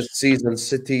points this season,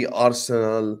 City,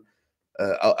 Arsenal,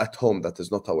 at home, that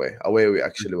is not away. Away we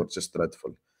actually were just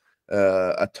dreadful.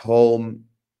 At home,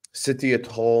 City at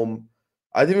home.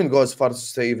 I'd even go as far as to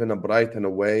say even a Brighton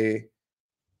away.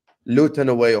 Luton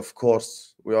away, of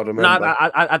course. We all remember.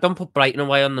 No, I don't put Brighton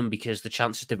away on them because the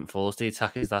chances didn't fall to the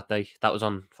attackers that day. That was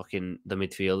on fucking the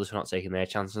midfielders for not taking their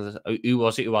chances. Who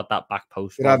was it who had that back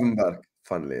post? Gravenberch,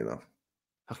 funnily enough.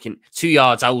 Fucking 2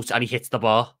 yards out and he hits the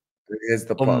bar. Here's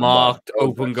the unmarked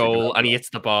open goal and he hits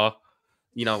the bar.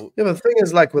 You know. Yeah, but the thing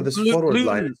is, like with this forward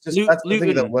line, it's just that's the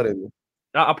thing that worried me.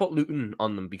 I put Luton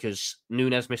on them because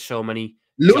Nunez missed so many.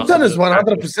 Luton is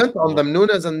 100% on them.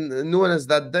 Nunez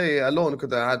that day alone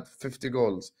could have had 50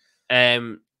 goals.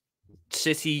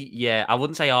 City, yeah, I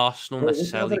wouldn't say Arsenal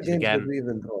necessarily. Again,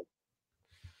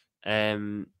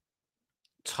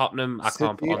 Tottenham, I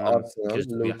can't put on them.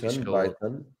 Arsenal, Luton,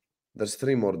 Brighton. There's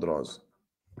 3 more draws.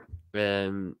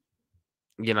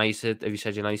 United. Have you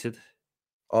said United?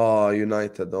 Oh,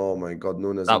 United. Oh my God,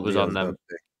 Nunez. That was on them.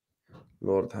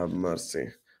 Lord have mercy.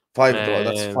 5 draws.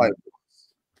 That's 5 draws.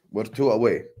 We're 2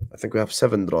 away. I think we have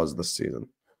 7 draws this season.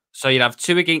 So you'd have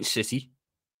 2 against City,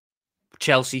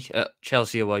 Chelsea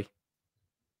away.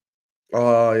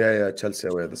 Oh yeah, Chelsea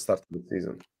away at the start of the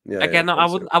season. Yeah. Again, I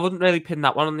wouldn't really pin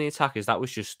that one on the attackers. That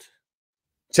was just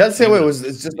Chelsea away it's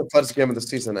just the first game of the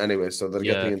season anyway, so they're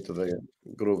getting into the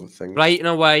groove of things. Right, in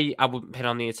a way, I wouldn't pin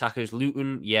on the attackers.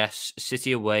 Luton, yes.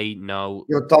 City away, no.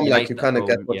 You know, Tom, like you kind of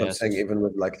get what I'm saying, even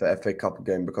with like the FA Cup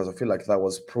game, because I feel like that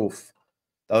was proof.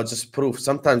 That was just proof.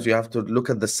 Sometimes you have to look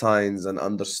at the signs and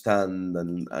understand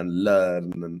and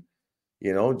learn, and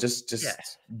you know, just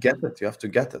get it. You have to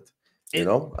get it. You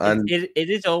know, and it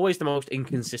is always the most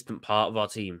inconsistent part of our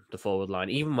team, the forward line.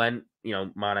 Even when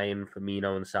Mane and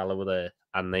Firmino and Salah were there,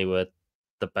 and they were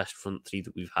the best front 3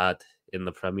 that we've had in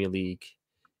the Premier League,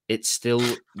 it's still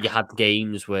you had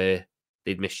games where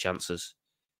they'd miss chances.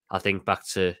 I think back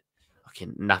to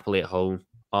Napoli at home.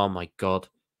 Oh my God.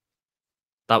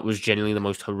 That was genuinely the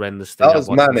most horrendous thing. That was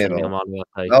Mane, though.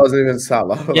 That wasn't even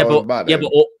Salah.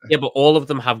 But all of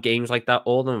them have games like that.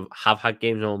 All of them have had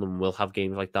games, and all of them will have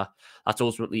games like that. That's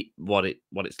ultimately what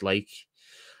it's like.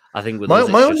 I think with my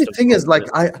only thing is like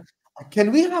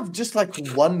can we have just like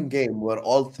one game where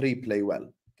all 3 play well?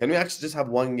 Can we actually just have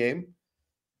one game?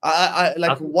 I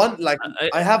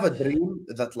have a dream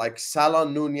that like Salah,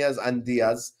 Nunez, and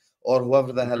Diaz, or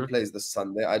whoever the hell plays this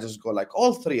Sunday, I just go like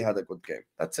all 3 had a good game.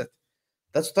 That's it.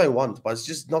 That's what I want, but it's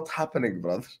just not happening,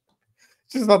 brother.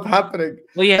 It's just not happening.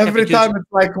 Well, yeah, every time it's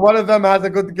like one of them has a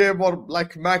good game, or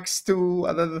like max 2,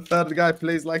 and then the third guy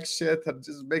plays like shit, and it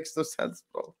just makes no sense,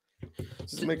 bro. It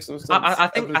just makes no sense. I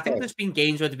think there's been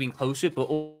games where they've been closer, but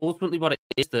ultimately what it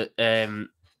is that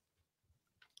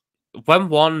when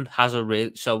one has a real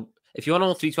if you want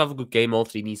all 3 to have a good game, all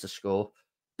 3 needs to score.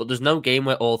 But there's no game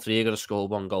where all 3 are going to score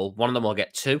 1 goal. One of them will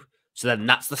get 2. So then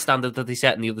that's the standard that they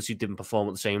set, and the other 2 didn't perform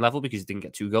at the same level because they didn't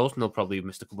get 2 goals, and they'll probably have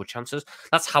missed a couple of chances.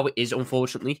 That's how it is,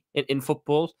 unfortunately, in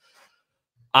football.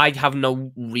 I have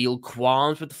no real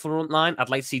qualms with the front line. I'd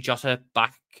like to see Jota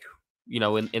back,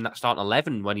 in that starting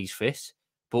 11 when he's fit.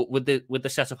 But with the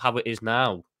setup how it is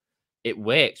now, it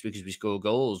works because we score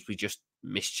goals. We just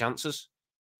miss chances.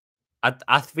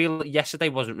 I feel that yesterday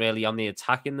wasn't really on the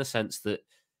attack in the sense that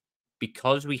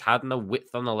because we had no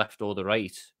width on the left or the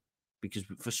right, because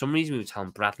for some reason we were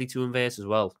telling Bradley to invert as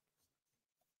well.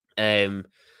 And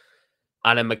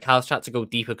then McAllister had to go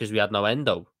deeper because we had no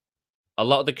Endo. A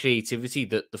lot of the creativity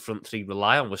that the front 3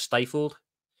 rely on was stifled.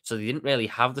 So they didn't really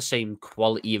have the same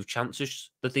quality of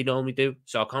chances that they normally do.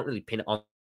 So I can't really pin it on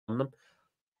them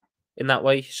in that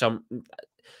way. So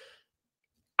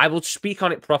I will speak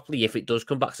on it properly if it does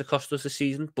come back to cost us this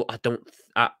season, but I don't.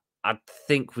 I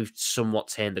think we've somewhat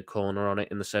turned the corner on it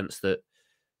in the sense that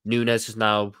Nunez is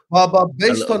now but a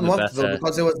based little on bit what though? better.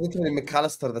 Because it was literally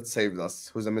McAllister that saved us,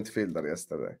 who's a midfielder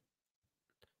yesterday.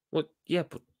 Well, yeah,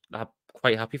 but I'm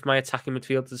quite happy for my attacking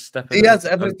midfielders stepping in. Diaz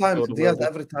And every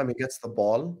time he gets the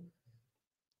ball,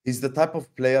 he's the type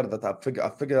of player that I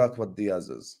figured out what Diaz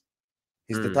is.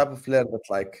 He's the type of player that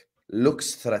like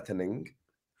looks threatening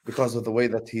because of the way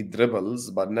that he dribbles,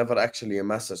 but never actually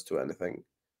amasses to anything.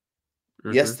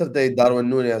 Yesterday, Darwin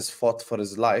Nunez fought for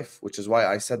his life, which is why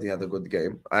I said he had a good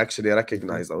game. I actually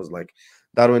recognized. I was like,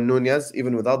 Darwin Nunez,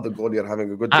 even without the goal, you're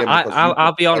having a good game.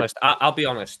 I'll be honest. I'll be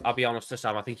honest. I'll be honest to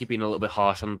Sam. I think you've been a little bit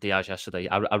harsh on Diaz yesterday.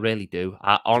 I really do.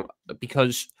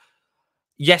 Because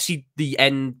yes, the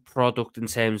end product in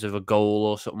terms of a goal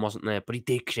or something wasn't there, but he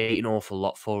did create an awful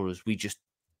lot for us. We just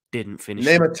didn't finish.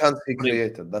 Name a chance he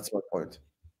created. That's my point.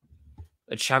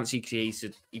 A chance he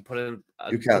created. He put in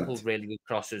a couple of really good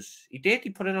crosses. He did. He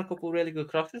put in a couple of really good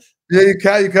crosses. Yeah, you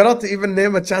can. You cannot even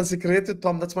name a chance he created,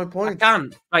 Tom. That's my point. I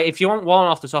can. Right, if you want one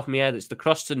off the top of my head, it's the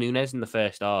cross to Nunez in the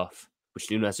first half, which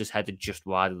Nunez just headed just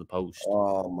wide of the post.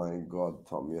 Oh my God,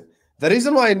 Tom! Yeah. The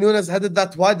reason why Nunez headed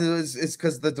that wide is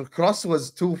because the cross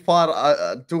was too far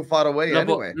away.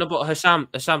 Anyway. But Husam,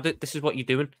 this is what you're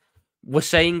doing. We're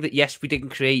saying that yes, we didn't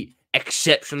create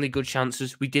exceptionally good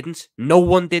chances. We didn't. No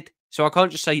one did. So I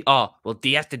can't just say, oh, well,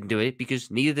 Diaz didn't do it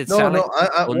because neither did Salah.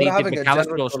 We're having a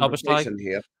general conversation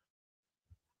here.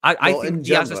 I think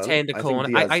Diaz has turned the corner.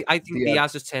 I think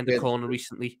Diaz has turned the corner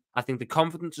recently. I think the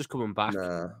confidence is coming back.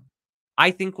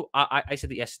 I think I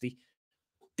said it yesterday.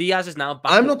 Diaz is now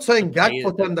back. I'm not saying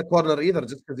Gakpo turned the corner either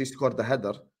just because he scored the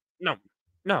header.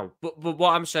 No. But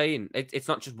what I'm saying, it's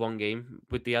not just one game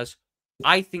with Diaz.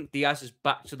 I think Diaz is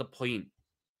back to the point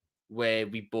where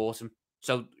we bought him.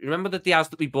 So remember the Diaz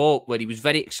that we bought, where he was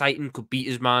very exciting, could beat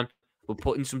his man, would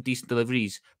put in some decent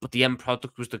deliveries, but the end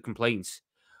product was the complaints.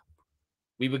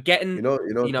 We were getting,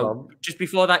 Tom, just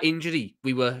before that injury,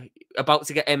 we were about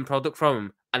to get end product from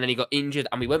him, and then he got injured,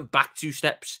 and we went back 2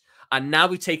 steps, and now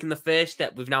we've taken the first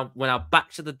step. We're now back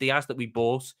to the Diaz that we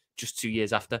bought just 2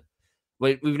 years after.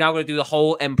 We've now got to do the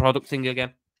whole end product thing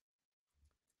again.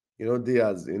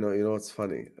 Diaz. What's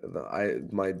funny?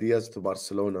 My Diaz to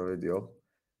Barcelona video.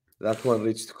 That one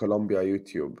reached Colombia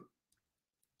YouTube,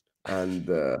 and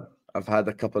I've had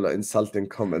a couple of insulting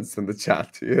comments in the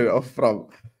chat, from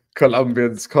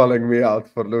Colombians calling me out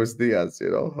for Luis Diaz.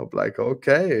 I'm like,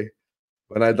 okay.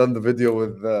 When I done the video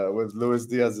with Luis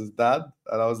Diaz's dad,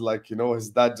 and I was like, his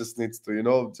dad just needs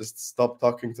to, just stop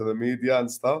talking to the media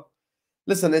and stuff.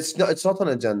 Listen, it's not an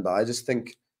agenda. I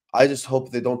just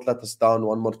hope they don't let us down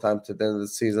one more time to the end of the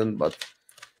season, but.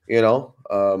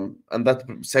 And that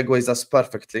segues us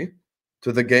perfectly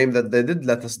to the game that they did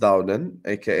let us down in,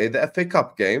 aka the FA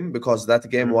Cup game, because that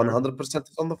game 100%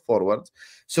 is on the forward.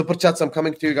 Super chats, I'm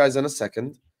coming to you guys in a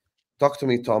second. Talk to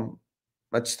me, Tom.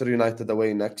 Manchester United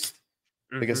away next.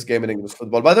 Biggest game in English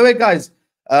football. By the way, guys,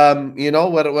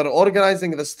 we're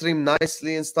organizing the stream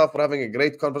nicely and stuff. We're having a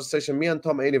great conversation. Me and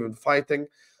Tom ain't even fighting.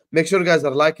 Make sure you guys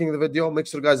are liking the video. Make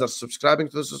sure you guys are subscribing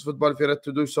to This Is Football if you're ready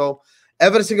to do so.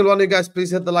 Every single one of you guys,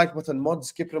 please hit the like button.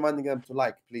 Mods, keep reminding them to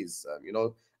like, please.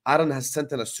 Aaron has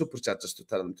sent in a super chat just to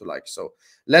tell them to like. So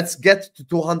let's get to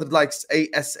 200 likes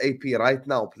ASAP right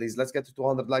now, please. Let's get to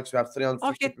 200 likes. We have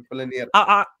 350 people in here.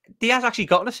 Diaz actually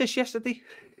got an assist yesterday.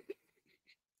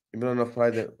 Even on a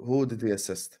Friday, who did he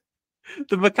assist?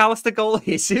 The McAllister goal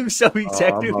hits him, so he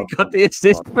technically got the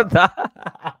assist for that.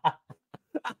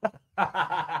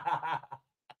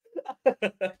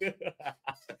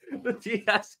 But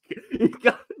Diaz, he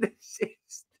got an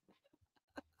assist.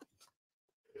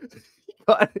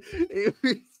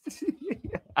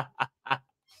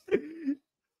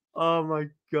 Oh my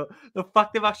God. The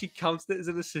fact they've actually counted it as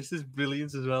an assist is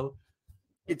brilliant as well.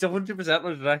 It's 100%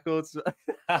 on his records.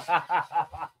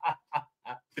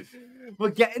 We're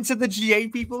getting to the GA,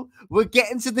 people. We're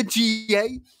getting to the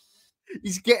GA.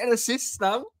 He's getting assists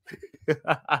now.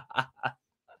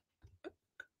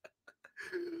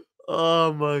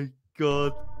 Oh my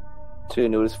God.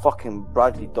 2-0 is fucking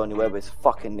Bradley Donny Webber's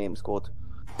fucking name scored.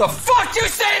 The fuck you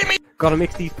say to me? Gotta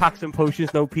mix these packs and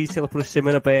potions, no peace till I put a sim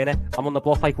in a burner. I'm on the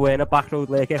block like Werner, back road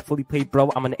Lurker, fully paid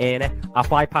bro, I'm an earner. I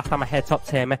fly past, I'm a head top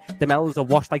tamer. The melons are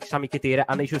washed like Sammy Kadira,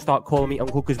 and they should start calling me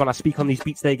uncle, because when I speak on these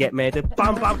beats they get murdered.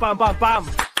 Bam, bam, bam, bam, bam!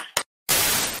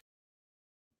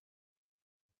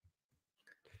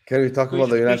 Can we talk about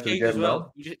the United game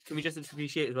now? Can we just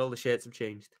appreciate as well the shirts have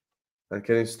changed? And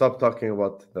can you stop talking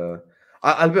about the...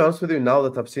 I'll be honest with you, now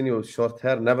that I've seen you with short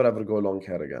hair, never ever go long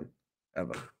hair again.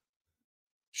 Ever.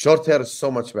 Short hair is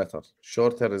so much better.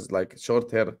 Short hair is like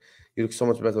short hair. You look so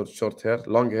much better with short hair.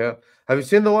 Long hair. Have you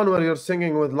seen the one where you're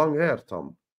singing with long hair,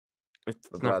 Tom? It's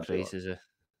The not Bradley one. great, is it?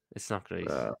 It's not great.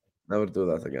 Never do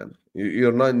that again.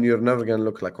 You're not. You're never gonna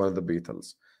look like one of the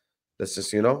Beatles. Let's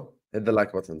just hit the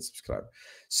like button, subscribe.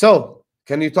 So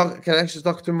can you actually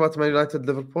talk to me about Man United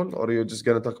Liverpool, or are you just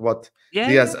gonna talk about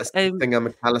Diaz assisting a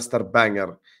McAllister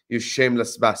banger? You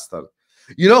shameless bastard.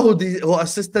 You know who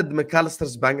assisted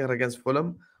McAllister's banger against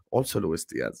Fulham? Also Luis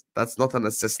Diaz. That's not an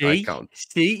assist I count.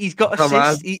 See, he's got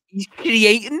assists. He's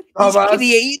creating.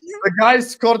 The guy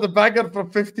scored a banger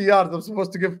from 50 yards. I'm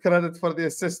supposed to give credit for the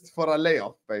assist for a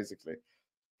layoff, basically.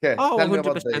 Okay, tell 100%. me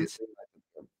about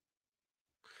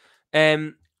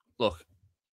the... Look,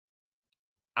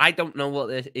 I don't know what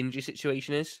the injury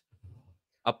situation is.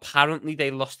 Apparently,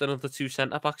 they lost another 2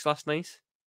 centre-backs last night.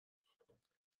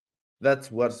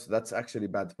 That's worse. That's actually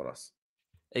bad for us.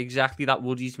 Exactly, that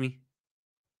worries me.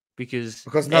 Because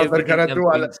now they're going to do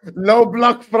a low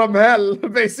block from hell,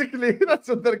 basically. That's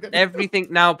what they're going to Everything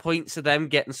now points to them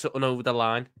getting something over the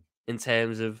line in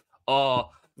terms of,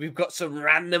 we've got some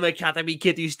random academy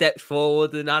kid who steps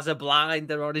forward and has a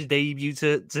blinder on his debut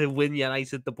to win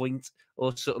United the point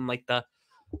or something like that.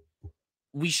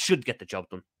 We should get the job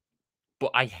done.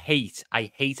 But I hate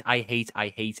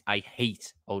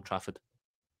Old Trafford.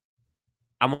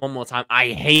 And one more time,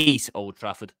 I hate Old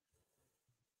Trafford.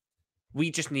 We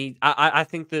just need... I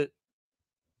think that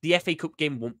the FA Cup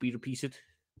game won't be repeated.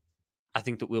 I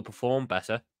think that we'll perform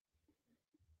better.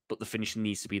 But the finishing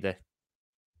needs to be there.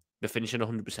 The finishing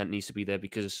 100% needs to be there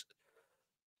because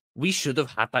we should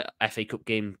have had that FA Cup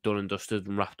game done and dusted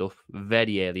and wrapped up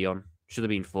very early on. Should have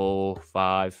been 4,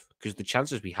 5, because the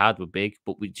chances we had were big,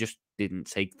 but we just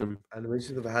didn't take them. And we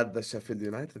should have had the Sheffield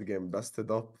United game dusted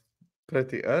up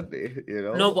pretty early,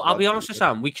 No, but I'll be honest with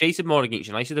Sam, we created more against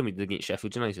United than we did against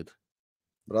Sheffield United.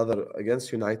 Brother,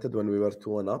 against United, when we were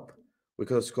 2-1 up, we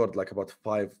could have scored like about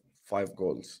five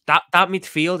goals. That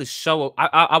midfield is so...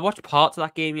 I watched parts of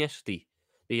that game yesterday,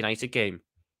 the United game.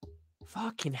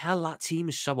 Fucking hell, that team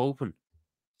is so open.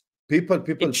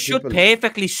 It should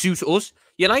perfectly suit us.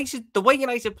 United, the way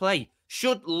United play,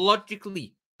 should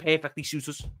logically perfectly suit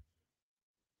us.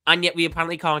 And yet we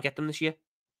apparently can't get them this year.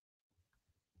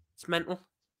 It's mental.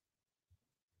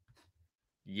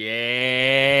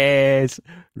 Yes!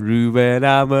 Ruben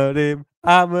Amorim,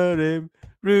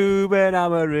 Ruben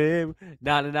Amorim,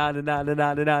 na.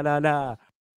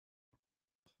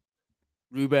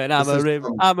 Ruben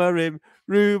Amorim,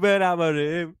 Ruben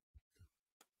Amorim.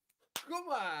 Come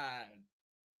on!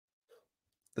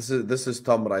 This is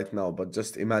Tom right now, but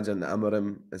just imagine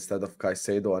Amorim instead of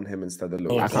Caicedo and him instead of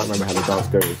Lewis. I can't remember how the dance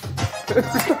goes.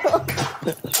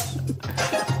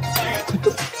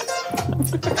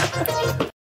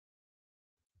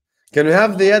 Can we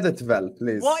have the edit, Val,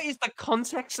 please? What is the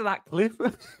context of that clip?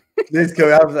 Please, can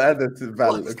we have the edit,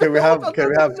 Val? Can we have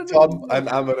Tom and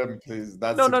Amorim, please?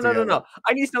 That's no.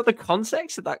 I need to know the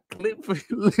context of that clip for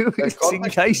Lewis in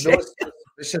Caicedo.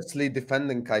 Viciously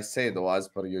defending Caicedo as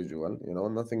per usual,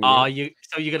 nothing new.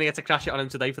 So you're gonna get to crash it on him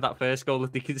today for that first goal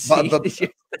that they can see.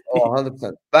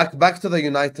 100%. Back to the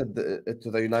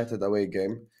United away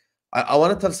game. I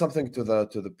want to tell something to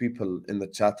the people in the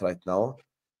chat right now.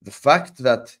 The fact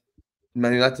that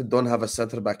Man United don't have a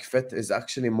centre back fit is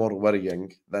actually more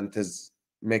worrying than it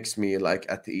makes me like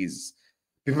at ease.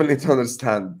 People need to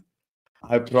understand.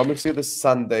 I promise you this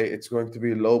Sunday it's going to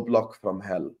be low block from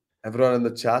hell. Everyone in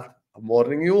the chat, I'm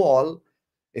warning you all.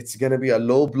 It's gonna be a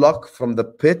low block from the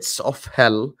pits of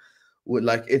hell.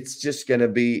 It's just gonna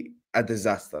be a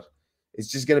disaster. It's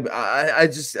just gonna be. I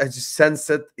just sense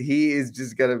it. He is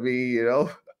just gonna be,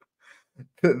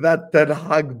 that Ten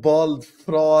Hag bald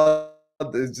fraud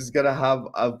is just gonna have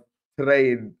a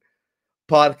train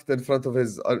parked in front of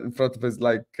his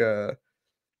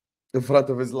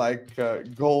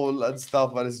goal and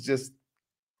stuff, and it's just.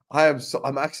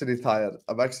 I'm actually tired.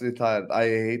 I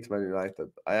hate Man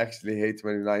United. I actually hate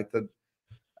Man United.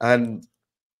 And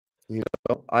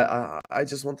I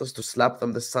just want us to slap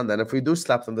them this Sunday. And if we do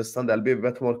slap them this Sunday, I'll be a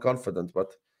bit more confident.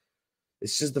 But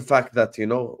it's just the fact that,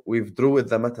 we've drew with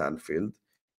them at Anfield.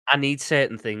 I need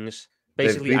certain things.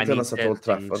 Basically, I need us at Old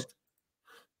Trafford.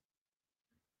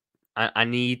 I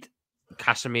need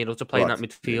Casemiro to play in that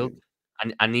midfield.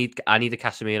 I need a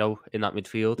Casemiro in that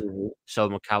midfield, so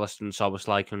McAllister and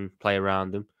Szoboszlai can play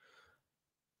around him.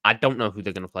 I don't know who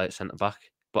they're going to play at centre back,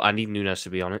 but I need Nunez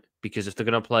to be on it because if they're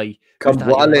going to play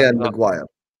Camboire and Maguire,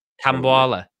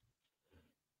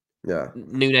 yeah,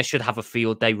 Nunez should have a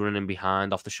field day running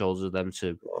behind off the shoulders of them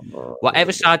too.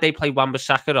 Whatever side they play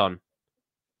Wan-Bissaka on,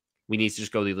 we need to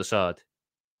just go the other side.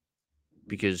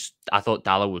 because I thought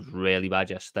Dallow was really bad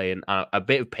yesterday, and a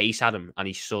bit of pace had him, and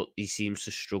he seems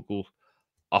to struggle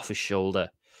off his shoulder.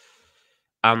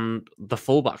 And the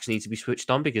fullbacks need to be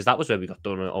switched on, because that was where we got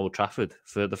done at Old Trafford.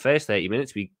 For the first 30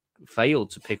 minutes, we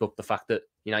failed to pick up the fact that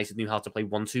United knew how to play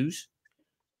 1-2s.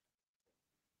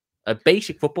 A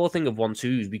basic football thing of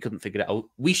 1-2s, we couldn't figure it out.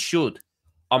 We should,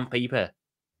 on paper,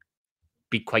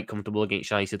 be quite comfortable against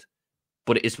United,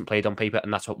 but it isn't played on paper,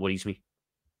 and that's what worries me.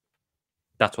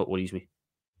 That's what worries me.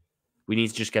 We need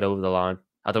to just get over the line.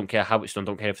 I don't care how it's done.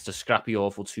 Don't care if it's a scrappy,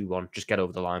 awful 2-1. Just get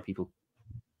over the line, people.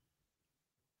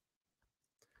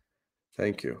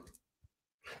 Thank you.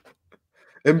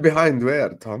 In behind where,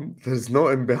 Tom? There's no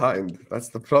in behind. That's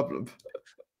the problem.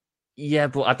 Yeah,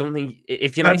 but I don't think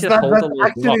if United that's hold a low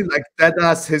actually block, like dead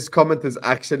ass. His comment is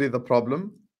actually the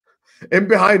problem. In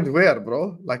behind where,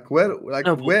 bro? Like where? Like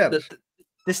no, where? This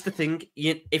is the thing.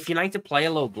 If United play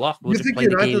a low block, we'll You just think play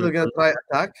the United game. are going to try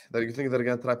attack? You think they're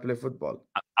going to try play football?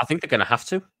 I think they're going to have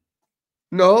to.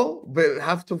 No, but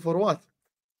have to for what?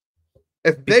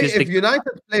 If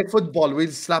United play football, we'll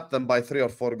slap them by 3 or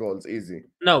 4 goals easy.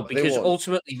 No, because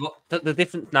ultimately, the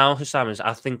difference now, Husam, is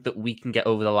I think that we can get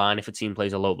over the line if a team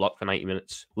plays a low block for 90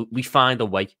 minutes. We find a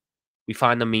way. We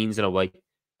find the means and a way.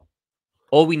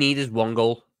 All we need is 1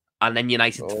 goal, and then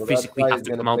United physically have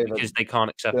to come out because they can't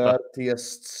accept that.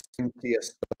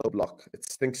 Stinkiest low block. It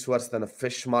stinks worse than a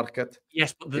fish market.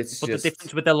 Yes, but the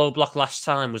difference with their low block last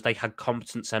time was they had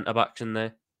competent centre-backs in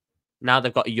there. Now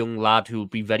they've got a young lad who will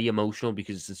be very emotional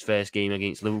because it's his first game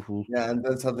against Liverpool. Yeah, and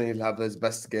then suddenly he'll have his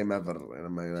best game ever in a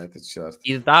Man United shirt.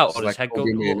 Either that or his head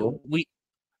goal.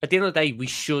 At the end of the day, we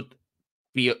should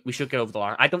get over the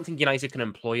line. I don't think United can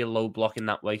employ a low block in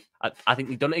that way. I think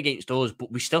we've done it against us,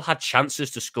 but we still had chances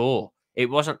to score. It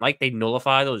wasn't like they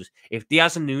nullified us. If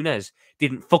Diaz and Nunez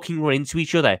didn't fucking run into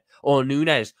each other, or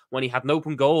Nunez, when he had an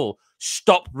open goal,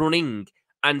 stop running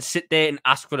and sit there and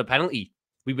ask for the penalty,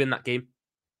 we win that game.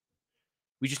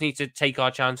 We just need to take our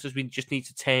chances. We just need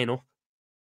to turn up.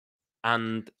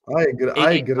 And I agree.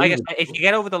 Like I said, if you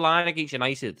get over the line against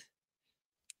United,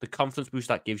 the confidence boost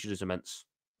that gives you is immense.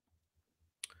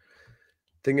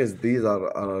 Thing is, these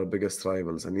are our biggest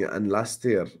rivals, and last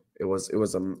year it was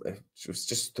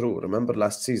just true. Remember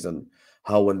last season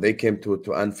how when they came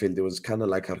to Anfield, it was kind of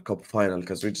like our cup final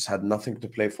because we just had nothing to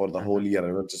play for the whole year, and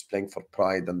we were just playing for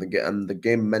pride, and the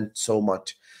game meant so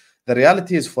much. The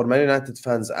reality is for Man United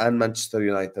fans and Manchester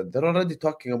United, they're already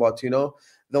talking about, the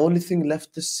only thing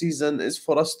left this season is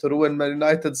for us to ruin Man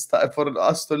United's for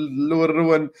us to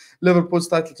ruin Liverpool's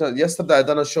title. Yesterday, I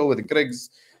done a show with Griggs,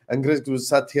 and Griggs was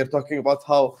sat here talking about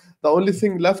how the only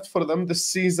thing left for them this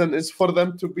season is for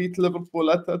them to beat Liverpool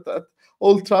at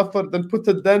Old Trafford and put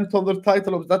a dent on their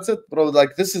title. That's it, bro.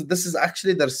 Like this is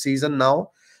actually their season now.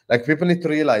 Like people need to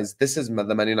realize this is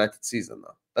the Man United season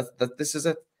now. This is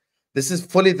it. This is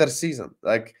fully their season.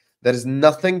 Like, there is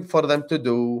nothing for them to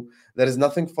do. There is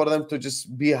nothing for them to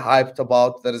just be hyped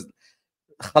about.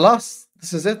 Khalas,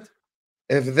 this is it.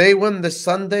 If they win this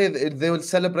Sunday, they will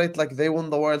celebrate like they won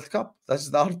the World Cup. That's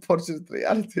the unfortunate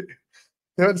reality.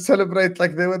 They will celebrate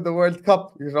like they won the World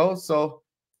Cup, So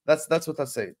that's what I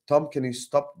say. Tom, can you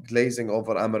stop glazing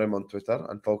over Amarim on Twitter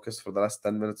and focus for the last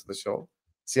 10 minutes of the show?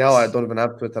 See how I don't even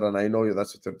have Twitter and I know you.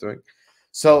 That's what you're doing.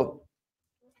 So,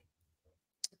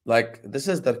 like, this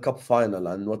is their cup final,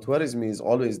 and what worries me is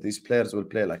always these players will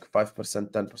play like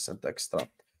 5%, 10% extra.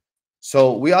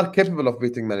 So we are capable of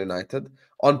beating Man United.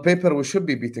 On paper, we should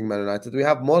be beating Man United. We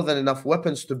have more than enough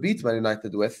weapons to beat Man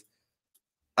United with.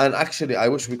 And actually, I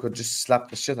wish we could just slap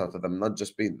the shit out of them, not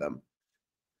just beat them.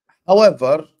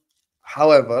 However,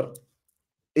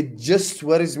 it just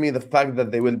worries me the fact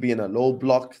that they will be in a low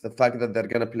block, the fact that they're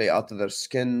going to play out of their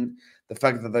skin, the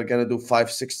fact that they're going to do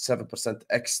 5, 6, 7%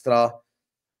 extra.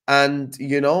 And,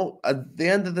 at the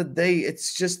end of the day,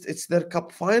 it's their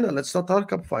cup final. It's not our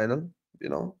cup final,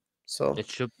 So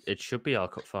it should be our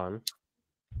cup final.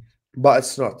 But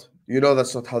it's not.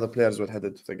 That's not how the players will head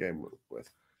into the game with.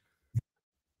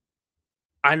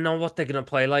 I know what they're going to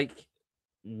play like.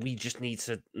 We just need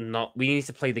to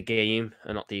play the game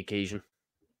and not the occasion.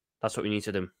 That's what we need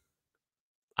to do.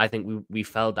 I think we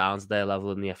fell down to their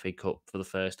level in the FA Cup for the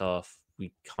first half.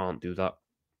 We can't do that.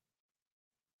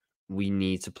 We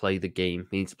need to play the game.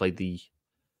 We need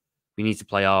to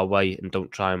play our way and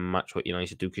don't try and match what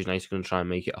United do, because United are going to try and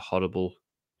make it a horrible,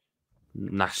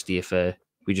 nasty affair.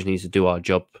 We just need to do our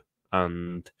job,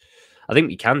 and I think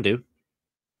we can do.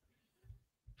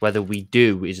 Whether we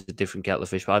do is a different kettle of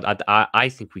fish, but I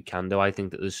think we can do. I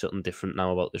think that there's something different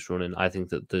now about this running. I think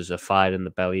that there's a fire in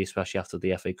the belly, especially after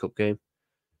the FA Cup game.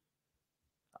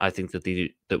 I think that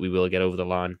we will get over the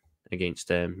line against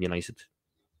United.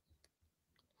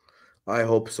 I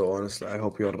hope so, honestly. I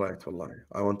hope you're right, wallahi.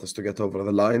 I want us to get over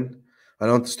the line. I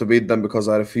want us to beat them because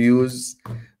I refuse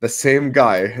the same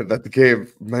guy that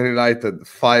gave Man United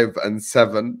 5 and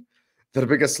 7, their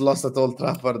biggest loss at Old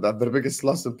Trafford and their biggest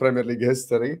loss in Premier League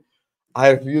history. I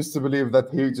refuse to believe that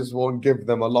he just won't give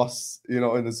them a loss,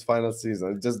 in his final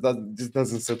season. It just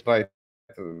doesn't sit right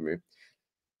with me.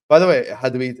 By the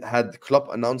way, had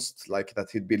Klopp announced like that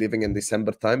he'd be leaving in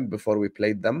December time before we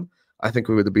played them, I think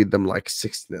we would have beat them like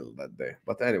 6-0 that day.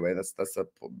 But anyway, that's a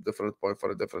different point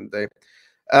for a different day.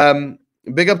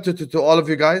 Big up to all of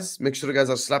you guys. Make sure you guys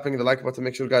are slapping the like button.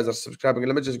 Make sure you guys are subscribing.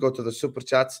 Let me just go to the super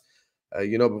chats,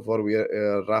 before we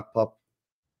wrap up.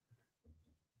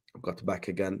 I've got back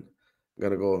again. I'm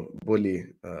gonna go bully.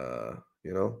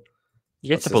 You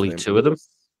get to bully two of them.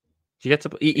 You get to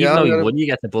even though you won, you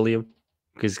get to bully him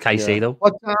because Caicedo.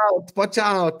 Watch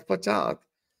out!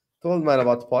 Told man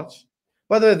about Poch.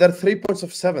 By the way, they're 3 points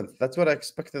of 7th. That's what I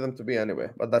expected them to be anyway.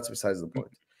 But that's besides the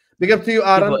point. Big up to you,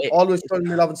 Aaron. Always showing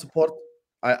me love and support.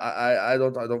 I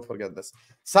don't forget this.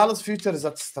 Salah's future is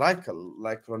at striker,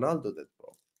 like Ronaldo did,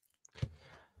 bro.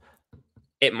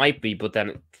 It might be, but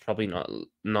then it's probably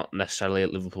not necessarily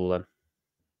at Liverpool then.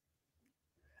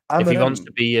 If he wants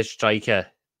to be a striker,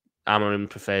 Amorim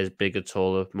prefers bigger,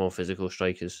 taller, more physical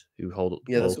strikers who hold up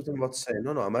the ball. That's what I'm about to say.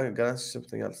 No, I'm going to ask you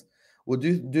something else. Would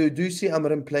do you see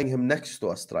Amorim playing him next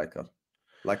to a striker?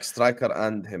 Like striker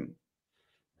and him?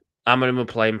 Amorim will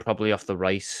play him probably off the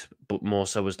right, but more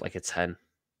so as like a 10.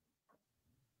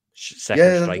 Second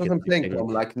that's striker. What I'm playing from,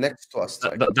 like next to a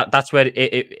striker. That's where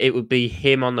it would be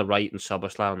him on the right and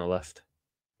Szoboszlai on the left,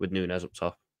 with Nunez up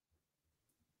top.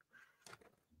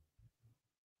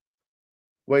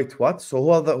 Wait, what? So who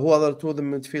are the two of the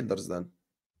midfielders then?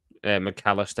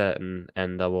 McAllister and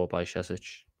Endo or Bajcetic.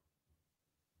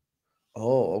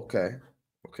 Oh, okay.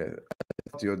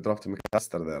 You dropped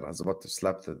McAllister there. I was about to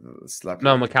slap.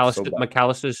 No,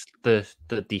 McAllister's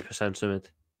the deeper centre mid.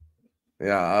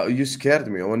 Yeah, you scared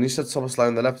me. When you said Szoboszlai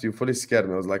on the left, you fully scared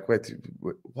me. I was like, wait,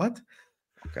 what?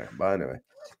 Okay, but anyway.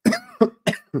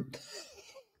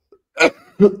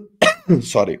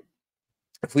 Sorry.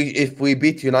 If we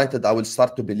beat United, I will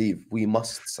start to believe. We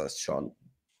must, says Sean.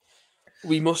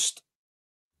 We must.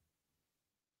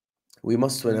 We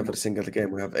must win every single game.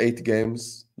 We have 8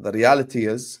 games. The reality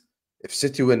is, if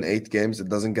City win 8 games, it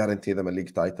doesn't guarantee them a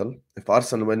league title. If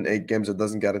Arsenal win 8 games, it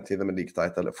doesn't guarantee them a league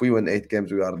title. If we win 8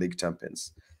 games, we are league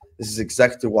champions. This is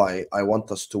exactly why I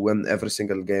want us to win every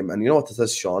single game. And you know what it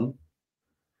is, Sean?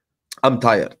 I'm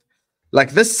tired.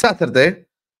 Like this Saturday,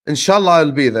 inshallah,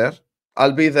 I'll be there.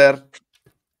 I'll be there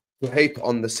to hate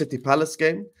on the City Palace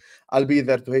game. I'll be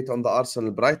there to hate on the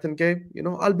Arsenal Brighton game.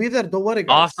 I'll be there. Don't worry,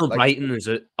 guys.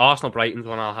 Arsenal Brighton's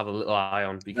one I'll have a little eye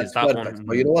on because that perfect. one.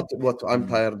 But you know what I'm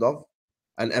tired of,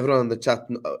 and everyone in the chat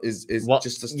is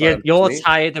just as tired. You're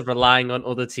tired of relying on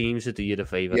other teams to do you the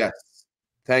favor. Yes,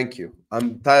 thank you.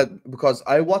 I'm tired because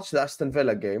I watched the Aston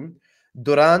Villa game.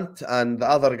 Durant and the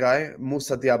other guy,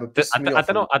 Musa Diaby, pissed me off.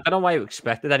 I don't know why you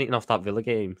expected anything off that Villa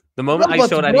game. The moment I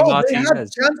saw Emi Martinez, they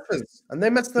had chances and they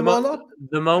messed them all up.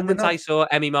 The moment I saw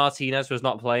Emi Martinez was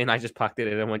not playing, I just packed it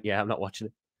in and went, "Yeah, I'm not watching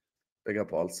it." Big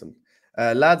up, Olsen.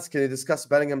 Lads, can you discuss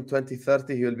Bellingham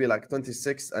 2030? He will be like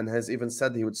 26 and has even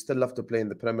said he would still love to play in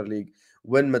the Premier League,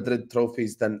 win Madrid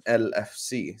trophies, then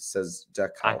LFC, says Jack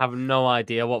Howe. I have no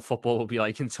idea what football will be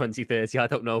like in 2030. I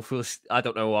don't know I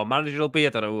don't know who our manager will be.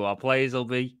 I don't know who our players will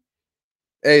be.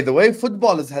 Hey, the way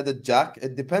football is headed, Jack,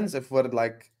 it depends if we're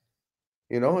like,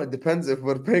 it depends if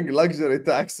we're paying luxury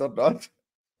tax or not.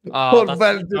 Oh,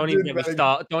 don't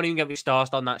even get me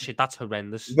started on that shit. That's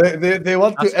horrendous. They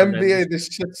want to MBA this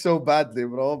shit so badly,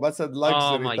 bro. That's a luxury tax.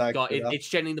 Oh my god, it's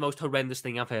genuinely the most horrendous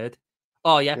thing I've heard.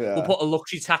 Oh yeah, we'll put a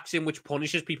luxury tax in which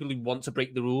punishes people who want to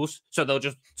break the rules, so they'll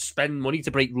just spend money to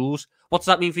break rules. What does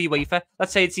that mean for UEFA?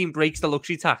 Let's say a team breaks the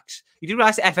luxury tax. You do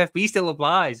realize the FFP still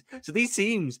applies, so these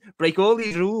teams break all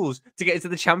these rules to get into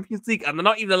the Champions League, and they're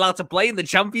not even allowed to play in the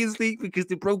Champions League because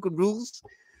they've broken rules.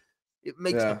 It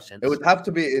makes no sense. It would have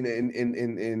to be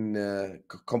in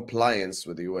compliance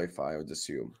with the UEFA, I would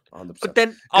assume. 100%. But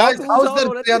then, guys, how's there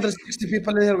 360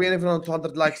 people in here? We ain't even on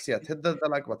 200 likes yet. Hit the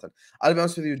like button. I'll be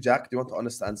honest with you, Jack. Do you want an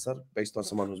honest answer based on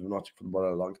someone who's been watching football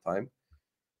a long time?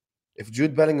 If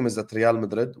Jude Bellingham is at Real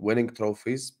Madrid, winning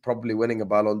trophies, probably winning a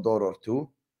Ballon d'Or or 2,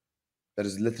 there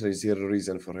is literally zero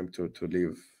reason for him to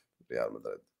leave Real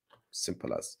Madrid.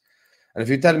 Simple as. And if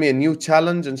you tell me a new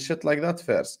challenge and shit like that,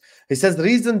 Pearce. He says the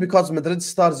reason because Madrid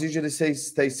stars usually stay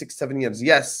 6-7 years.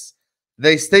 Yes,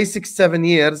 they stay 6-7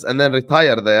 years and then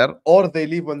retire there, or they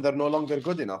leave when they're no longer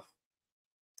good enough.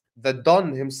 The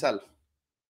Don himself,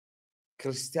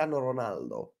 Cristiano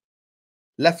Ronaldo,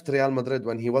 left Real Madrid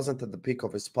when he wasn't at the peak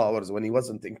of his powers, when he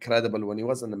wasn't incredible, when he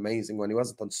wasn't amazing, when he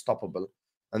wasn't unstoppable.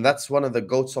 And that's one of the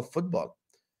goats of football.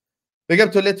 Big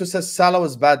up to Leto says Salah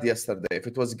was bad yesterday. If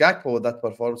it was Gakpo with that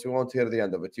performance, we won't hear the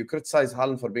end of it. You criticize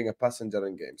Haaland for being a passenger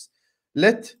in games.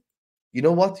 Lit, you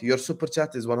know what? Your super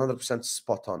chat is 100%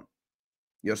 spot on.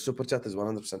 Your super chat is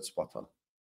 100% spot on.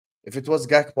 If it was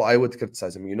Gakpo, I would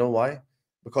criticize him. You know why?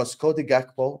 Because Cody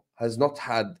Gakpo has not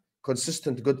had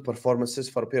consistent good performances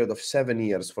for a period of 7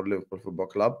 years for Liverpool Football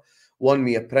Club. Won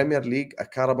me a Premier League, a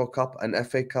Carabao Cup, an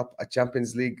FA Cup, a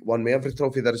Champions League. Won me every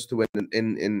trophy there is to win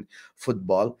in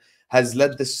football. Has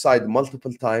led this side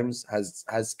multiple times.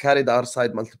 Has carried our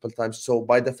side multiple times. So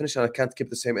by definition, I can't keep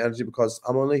the same energy because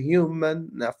I'm only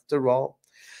human after all.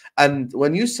 And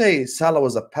when you say Salah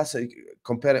was a passenger,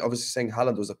 comparing obviously saying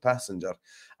Haaland was a passenger,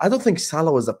 I don't think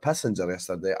Salah was a passenger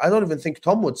yesterday. I don't even think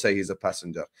Tom would say he's a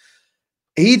passenger.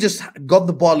 He just got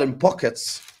the ball in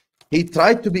pockets. He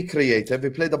tried to be creative. He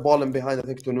played the ball in behind, I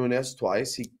think, to Nunez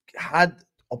twice. He had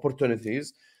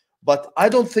opportunities, but I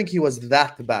don't think he was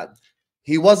that bad.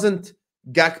 He wasn't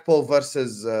Gakpo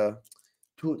versus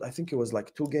I think it was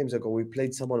like 2 games ago. We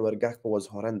played someone where Gakpo was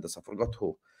horrendous. I forgot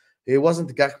who. He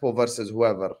wasn't Gakpo versus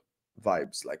whoever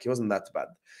vibes. Like, he wasn't that bad.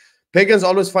 Pagan's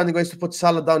always finding ways to put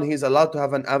Salah down. He's allowed to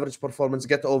have an average performance.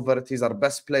 Get over it. He's our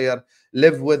best player.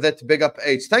 Live with it. Big up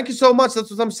H. Thank you so much.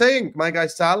 That's what I'm saying. My guy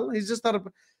Sal. He's just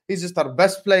our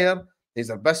best player.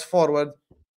 He's our best forward.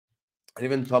 And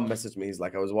even Tom messaged me. He's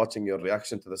like, I was watching your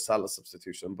reaction to the Salah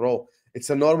substitution. Bro, it's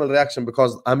a normal reaction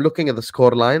because I'm looking at the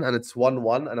score line and it's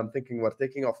 1-1. And I'm thinking we're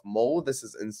taking off Mo. This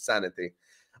is insanity.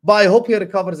 But I hope he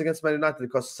recovers against ManUtd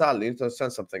because Salah, you need to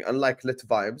understand something. Unlike Lit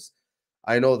Vibes,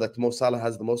 I know that Mo Salah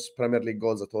has the most Premier League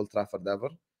goals at Old Trafford ever.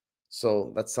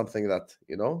 So that's something that,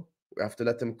 you know, we have to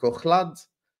let him cook, lad.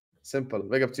 Simple.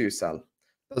 Big up to you, Sal.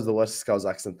 That was the worst Scouse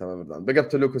accent I've ever done. Big up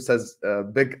to Luke who says,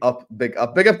 big up, big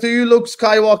up. Big up to you, Luke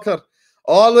Skywalker.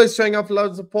 Always showing up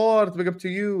loud support. Big up to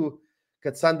you.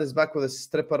 Katsand is back with his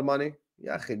stripper money.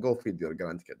 Yeah, go feed your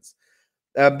grandkids.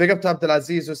 Big up to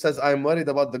Abdelaziz who says, I'm worried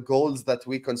about the goals that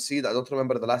we concede. I don't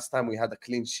remember the last time we had a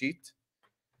clean sheet.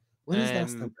 When is the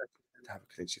last time we have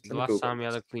a clean sheet? The last time we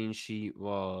had a clean sheet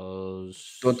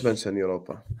was... Don't mention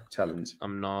Europa. Challenge.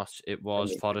 I'm not. It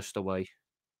was Forest away.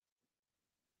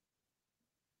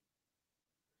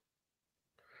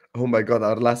 Oh my God,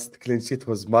 our last clean sheet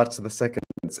was March the 2nd.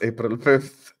 It's April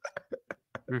 5th.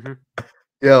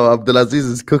 Yo, Abdelaziz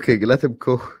is cooking. Let him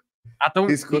cook. I don't...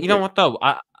 You know what, though?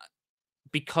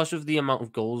 Because of the amount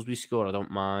of goals we score, I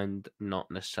don't mind not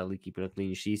necessarily keeping a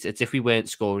clean sheet. It's if we weren't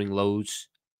scoring loads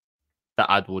that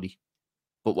I'd worry.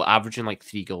 But we're averaging like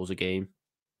 3 goals a game.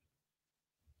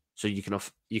 So you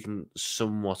can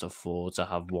somewhat afford to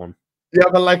have one. Yeah,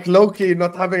 but like Loki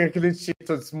not having a clean sheet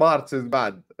since March is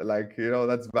bad. Like, you know,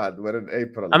 that's bad. We're in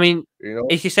April. I mean, you know,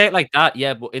 if you say it like that,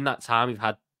 yeah, but in that time we've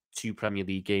had 2 Premier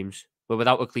League games. We're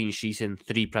without a clean sheet in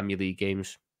 3 Premier League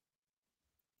games.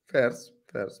 Fairs.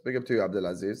 Big up to you,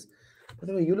 Abdelaziz. By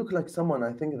the way, you look like someone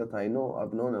I think that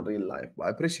I've known in real life. But I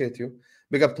appreciate you.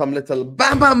 Big up Tom Little.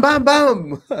 Bam, bam, bam,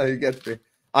 bam. You get me.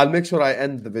 I'll make sure I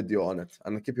end the video on it.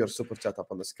 And I'll keep your super chat up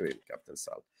on the screen, Captain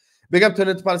Sal. Big up to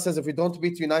Nitpal says, if we don't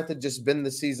beat United, just bin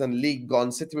the season. League gone.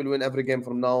 City will win every game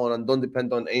from now on and don't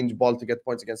depend on Ainge Ball to get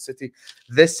points against City.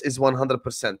 This is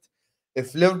 100%.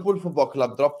 If Liverpool Football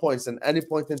Club drop points at any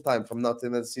point in time from now to the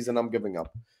end of the season, I'm giving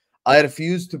up. I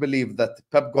refuse to believe that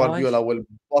Pep Guardiola will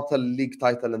bottle league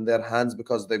title in their hands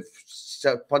because they've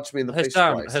punched me in the face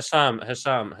twice.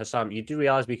 Husam, you do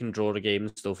realise we can draw the game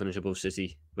and still finish above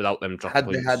City without them dropping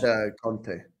points? Had they had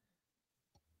Conte.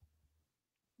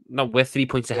 No, we're 3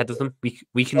 points ahead of them.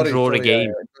 We can draw a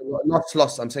game.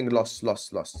 Loss. I'm saying loss.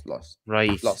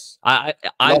 Right. Loss.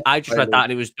 I just read that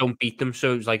and it was don't beat them.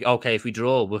 So it was like, okay, if we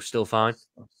draw, we're still fine.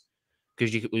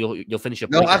 Because you'll finish a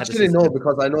point. No, actually, no,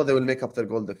 because I know they will make up their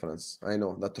goal difference. I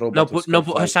know that. No, but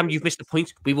Husam, you've missed the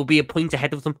point. We will be a point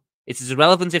ahead of them. It's as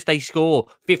irrelevant if they score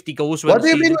 50 goals. What do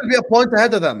you mean we'll be a point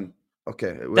ahead of them?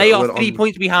 Okay, they are 3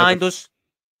 points behind us.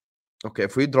 Okay,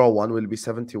 if we draw 1, we'll be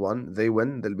 71. They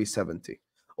win, they'll be 70.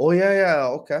 Oh yeah.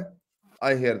 Okay,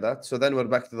 I hear that. So then we're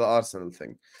back to the Arsenal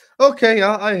thing. Okay,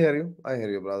 yeah, I hear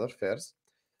you, brother. Fairs.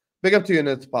 Big up to you,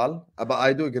 Nitpal. But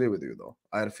I do agree with you, though.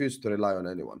 I refuse to rely on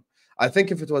anyone. I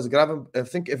think if it was if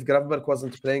Gravenberch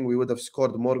wasn't playing, we would have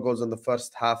scored more goals in the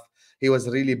first half. He was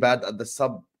really bad at the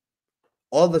sub.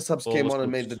 All the subs came on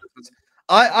and made the difference.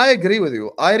 I agree with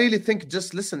you. I really think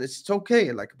just listen, it's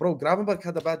okay. Like, bro, Gravenberch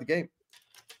had a bad game.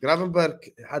 Gravenberch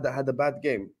had a bad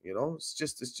game. You know, it's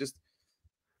just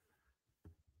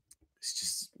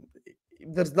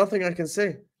there's nothing I can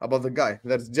say about the guy.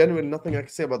 There's genuinely nothing I can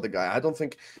say about the guy. I don't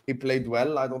think he played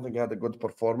well. I don't think he had a good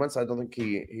performance. I don't think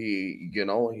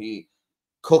he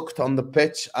cooked on the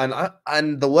pitch.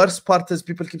 And the worst part is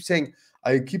people keep saying,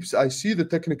 I see the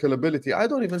technical ability. I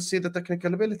don't even see the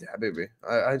technical ability, habibi.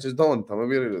 I just don't. I'm gonna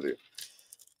be real with you.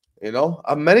 You know,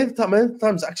 many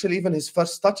times actually even his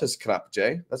first touch is crap,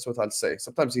 Jay. That's what I'll say.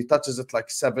 Sometimes he touches it like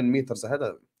 7 meters ahead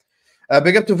of him.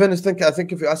 Big up to Vin. I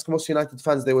think if you ask most United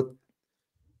fans,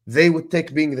 they would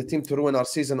take being the team to ruin our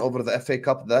season over the FA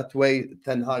Cup. That way,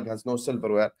 Ten Hag has no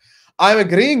silverware. I'm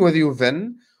agreeing with you,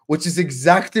 Vin, which is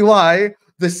exactly why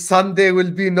this Sunday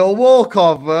will be no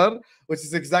walkover, which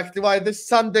is exactly why this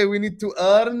Sunday we need to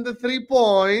earn the 3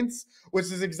 points, which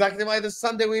is exactly why this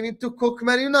Sunday we need to cook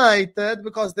Man United,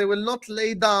 because they will not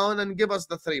lay down and give us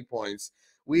the 3 points.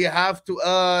 We have to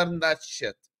earn that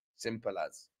shit. Simple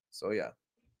as. So, yeah.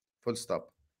 Full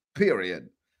stop. Period.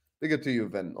 Big up to you,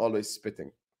 Vin. Always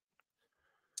spitting.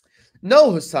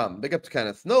 No, Husam. Big up to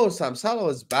Kenneth. No, Husam. Salah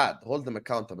was bad. Hold him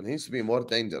accountable. He needs to be more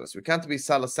dangerous. We can't be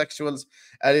Salah sexuals.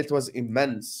 Elliot was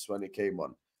immense when he came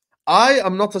on. I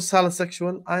am not a Salah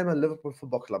sexual. I am a Liverpool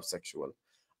Football Club sexual.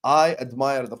 I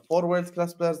admire the 4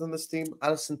 world-class players on this team.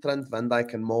 Alisson, Trent, Van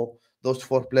Dijk, and Mo. Those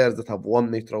 4 players that have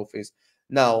won me trophies.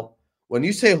 Now, when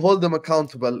you say hold them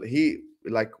accountable,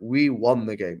 we won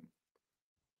the game.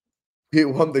 We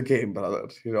won the game, brother,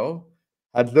 you know?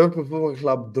 Had Liverpool Football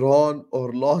Club drawn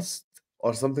or lost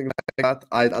or something like that,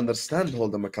 I'd understand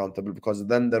hold them accountable, because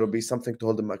then there will be something to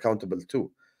hold them accountable too.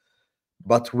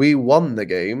 But we won the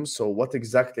game, so what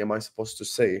exactly am I supposed to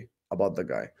say about the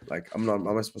guy? Like, am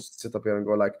I supposed to sit up here and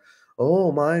go like,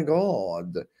 oh my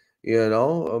God,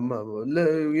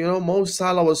 Mo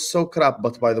Salah was so crap,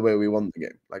 but by the way, we won the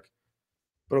game. Like,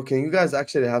 bro, can you guys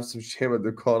actually have some shame at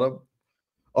the corner?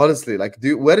 Honestly, like,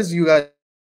 where is you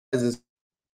guys'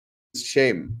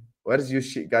 shame? Where is you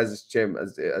guys' shame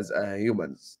as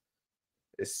humans?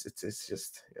 It's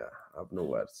just, yeah, I have no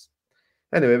words.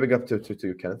 Anyway, big up to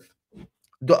you, Kenneth.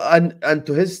 And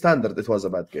to his standard, it was a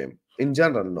bad game. In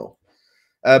general, no.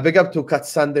 Big up to Kat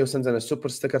Sunday, who sends in a super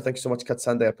sticker. Thank you so much, Kat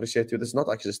Sunday. I appreciate you. This is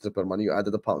not actually stripper money. You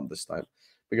added £1 this time.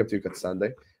 Big up to you, Kat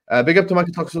Sunday. Big up to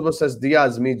Michael Talks Football, says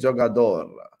Diaz, mi jogador,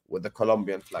 with the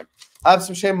Colombian flag. Have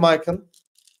some shame, Michael.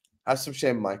 Have some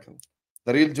shame, Michael.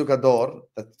 The real jugador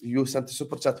that you sent a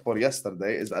super chat for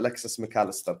yesterday is Alexis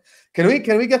McAllister. Can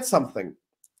we get something?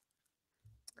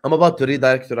 I'm about to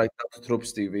redirect you right now to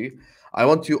Troops TV. I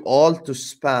want you all to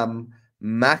spam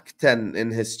Mac10 in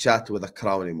his chat with a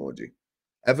crown emoji.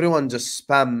 Everyone just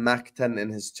spam Mac10 in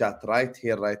his chat right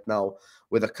here, right now,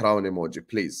 with a crown emoji,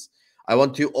 please. I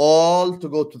want you all to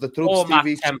go to the Troops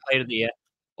TV. Mac10 Player of the Year.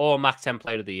 Or Mac10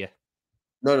 Player of the Year.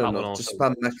 No. Just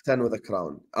spam Mac10 with a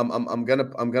crown. I'm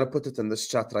gonna put it in this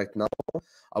chat right now.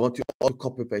 I want you all to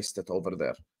copy paste it over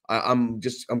there. I'm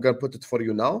gonna put it for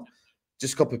you now.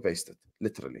 Just copy paste it,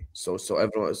 literally. So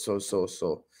everyone,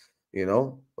 you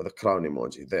know, with a crown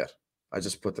emoji there. I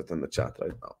just put it in the chat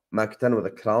right now. Mac10 with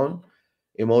a crown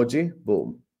emoji.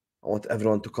 Boom. I want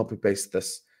everyone to copy paste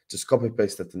this. Just copy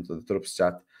paste it into the Troops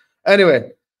chat.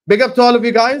 Anyway. Big up to all of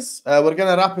you guys. We're going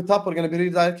to wrap it up. We're going to be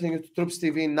redirecting you to Troops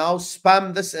TV now.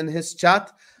 Spam this in his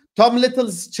chat. Tom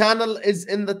Little's channel is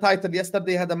in the title.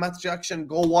 Yesterday he had a match reaction.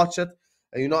 Go watch it.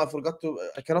 You know, I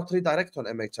cannot redirect on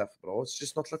MHF, bro. It's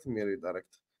just not letting me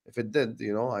redirect. If it did,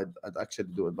 you know, I'd actually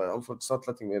do it. But unfortunately, it's not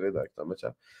letting me redirect on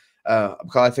MHF.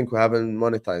 Because I think we haven't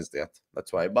monetized yet.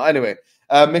 That's why. But anyway,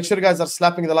 make sure you guys are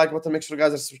slapping the like button. Make sure you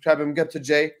guys are subscribing. Get to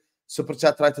Jay. Super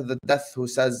chat right to the death, who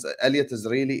says Elliot is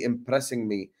really impressing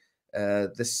me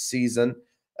this season.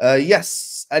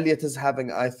 Yes, Elliot is having,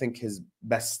 I think, his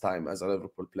best time as a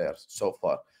Liverpool player so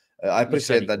far. I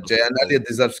appreciate that, Jay, and Elliot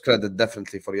deserves credit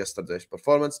definitely for yesterday's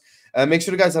performance. Make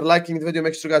sure you guys are liking the video.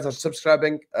 Make sure you guys are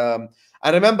subscribing. And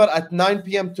remember, at 9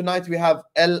 p.m. tonight, we have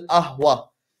El Ahwa.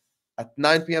 At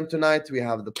 9 p.m. tonight, we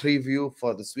have the preview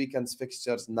for this weekend's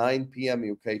fixtures. 9 p.m.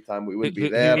 UK time. We will be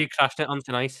there. Who are you crashing it on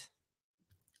tonight?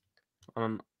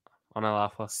 On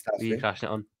Al-Afa. Who are you crashing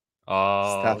it on?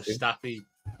 Oh, Staffy.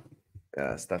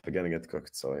 Yeah, Staffy gonna get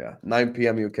cooked. So yeah, 9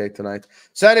 p.m. UK tonight.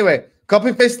 So anyway,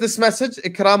 copy paste this message.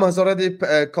 Ikram has already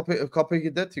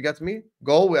copied it. You get me?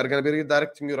 Go. We are gonna be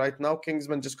redirecting you right now.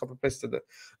 Kingsman just copy pasted it.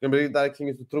 We're gonna be redirecting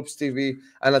you to Troops TV,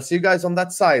 and I'll see you guys on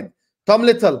that side. Tom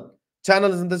Little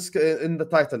channel is in the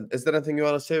title. Is there anything you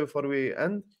want to say before we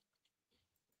end?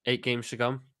 8 games to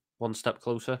go. One step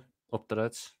closer. Up the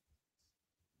Reds.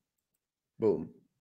 Boom.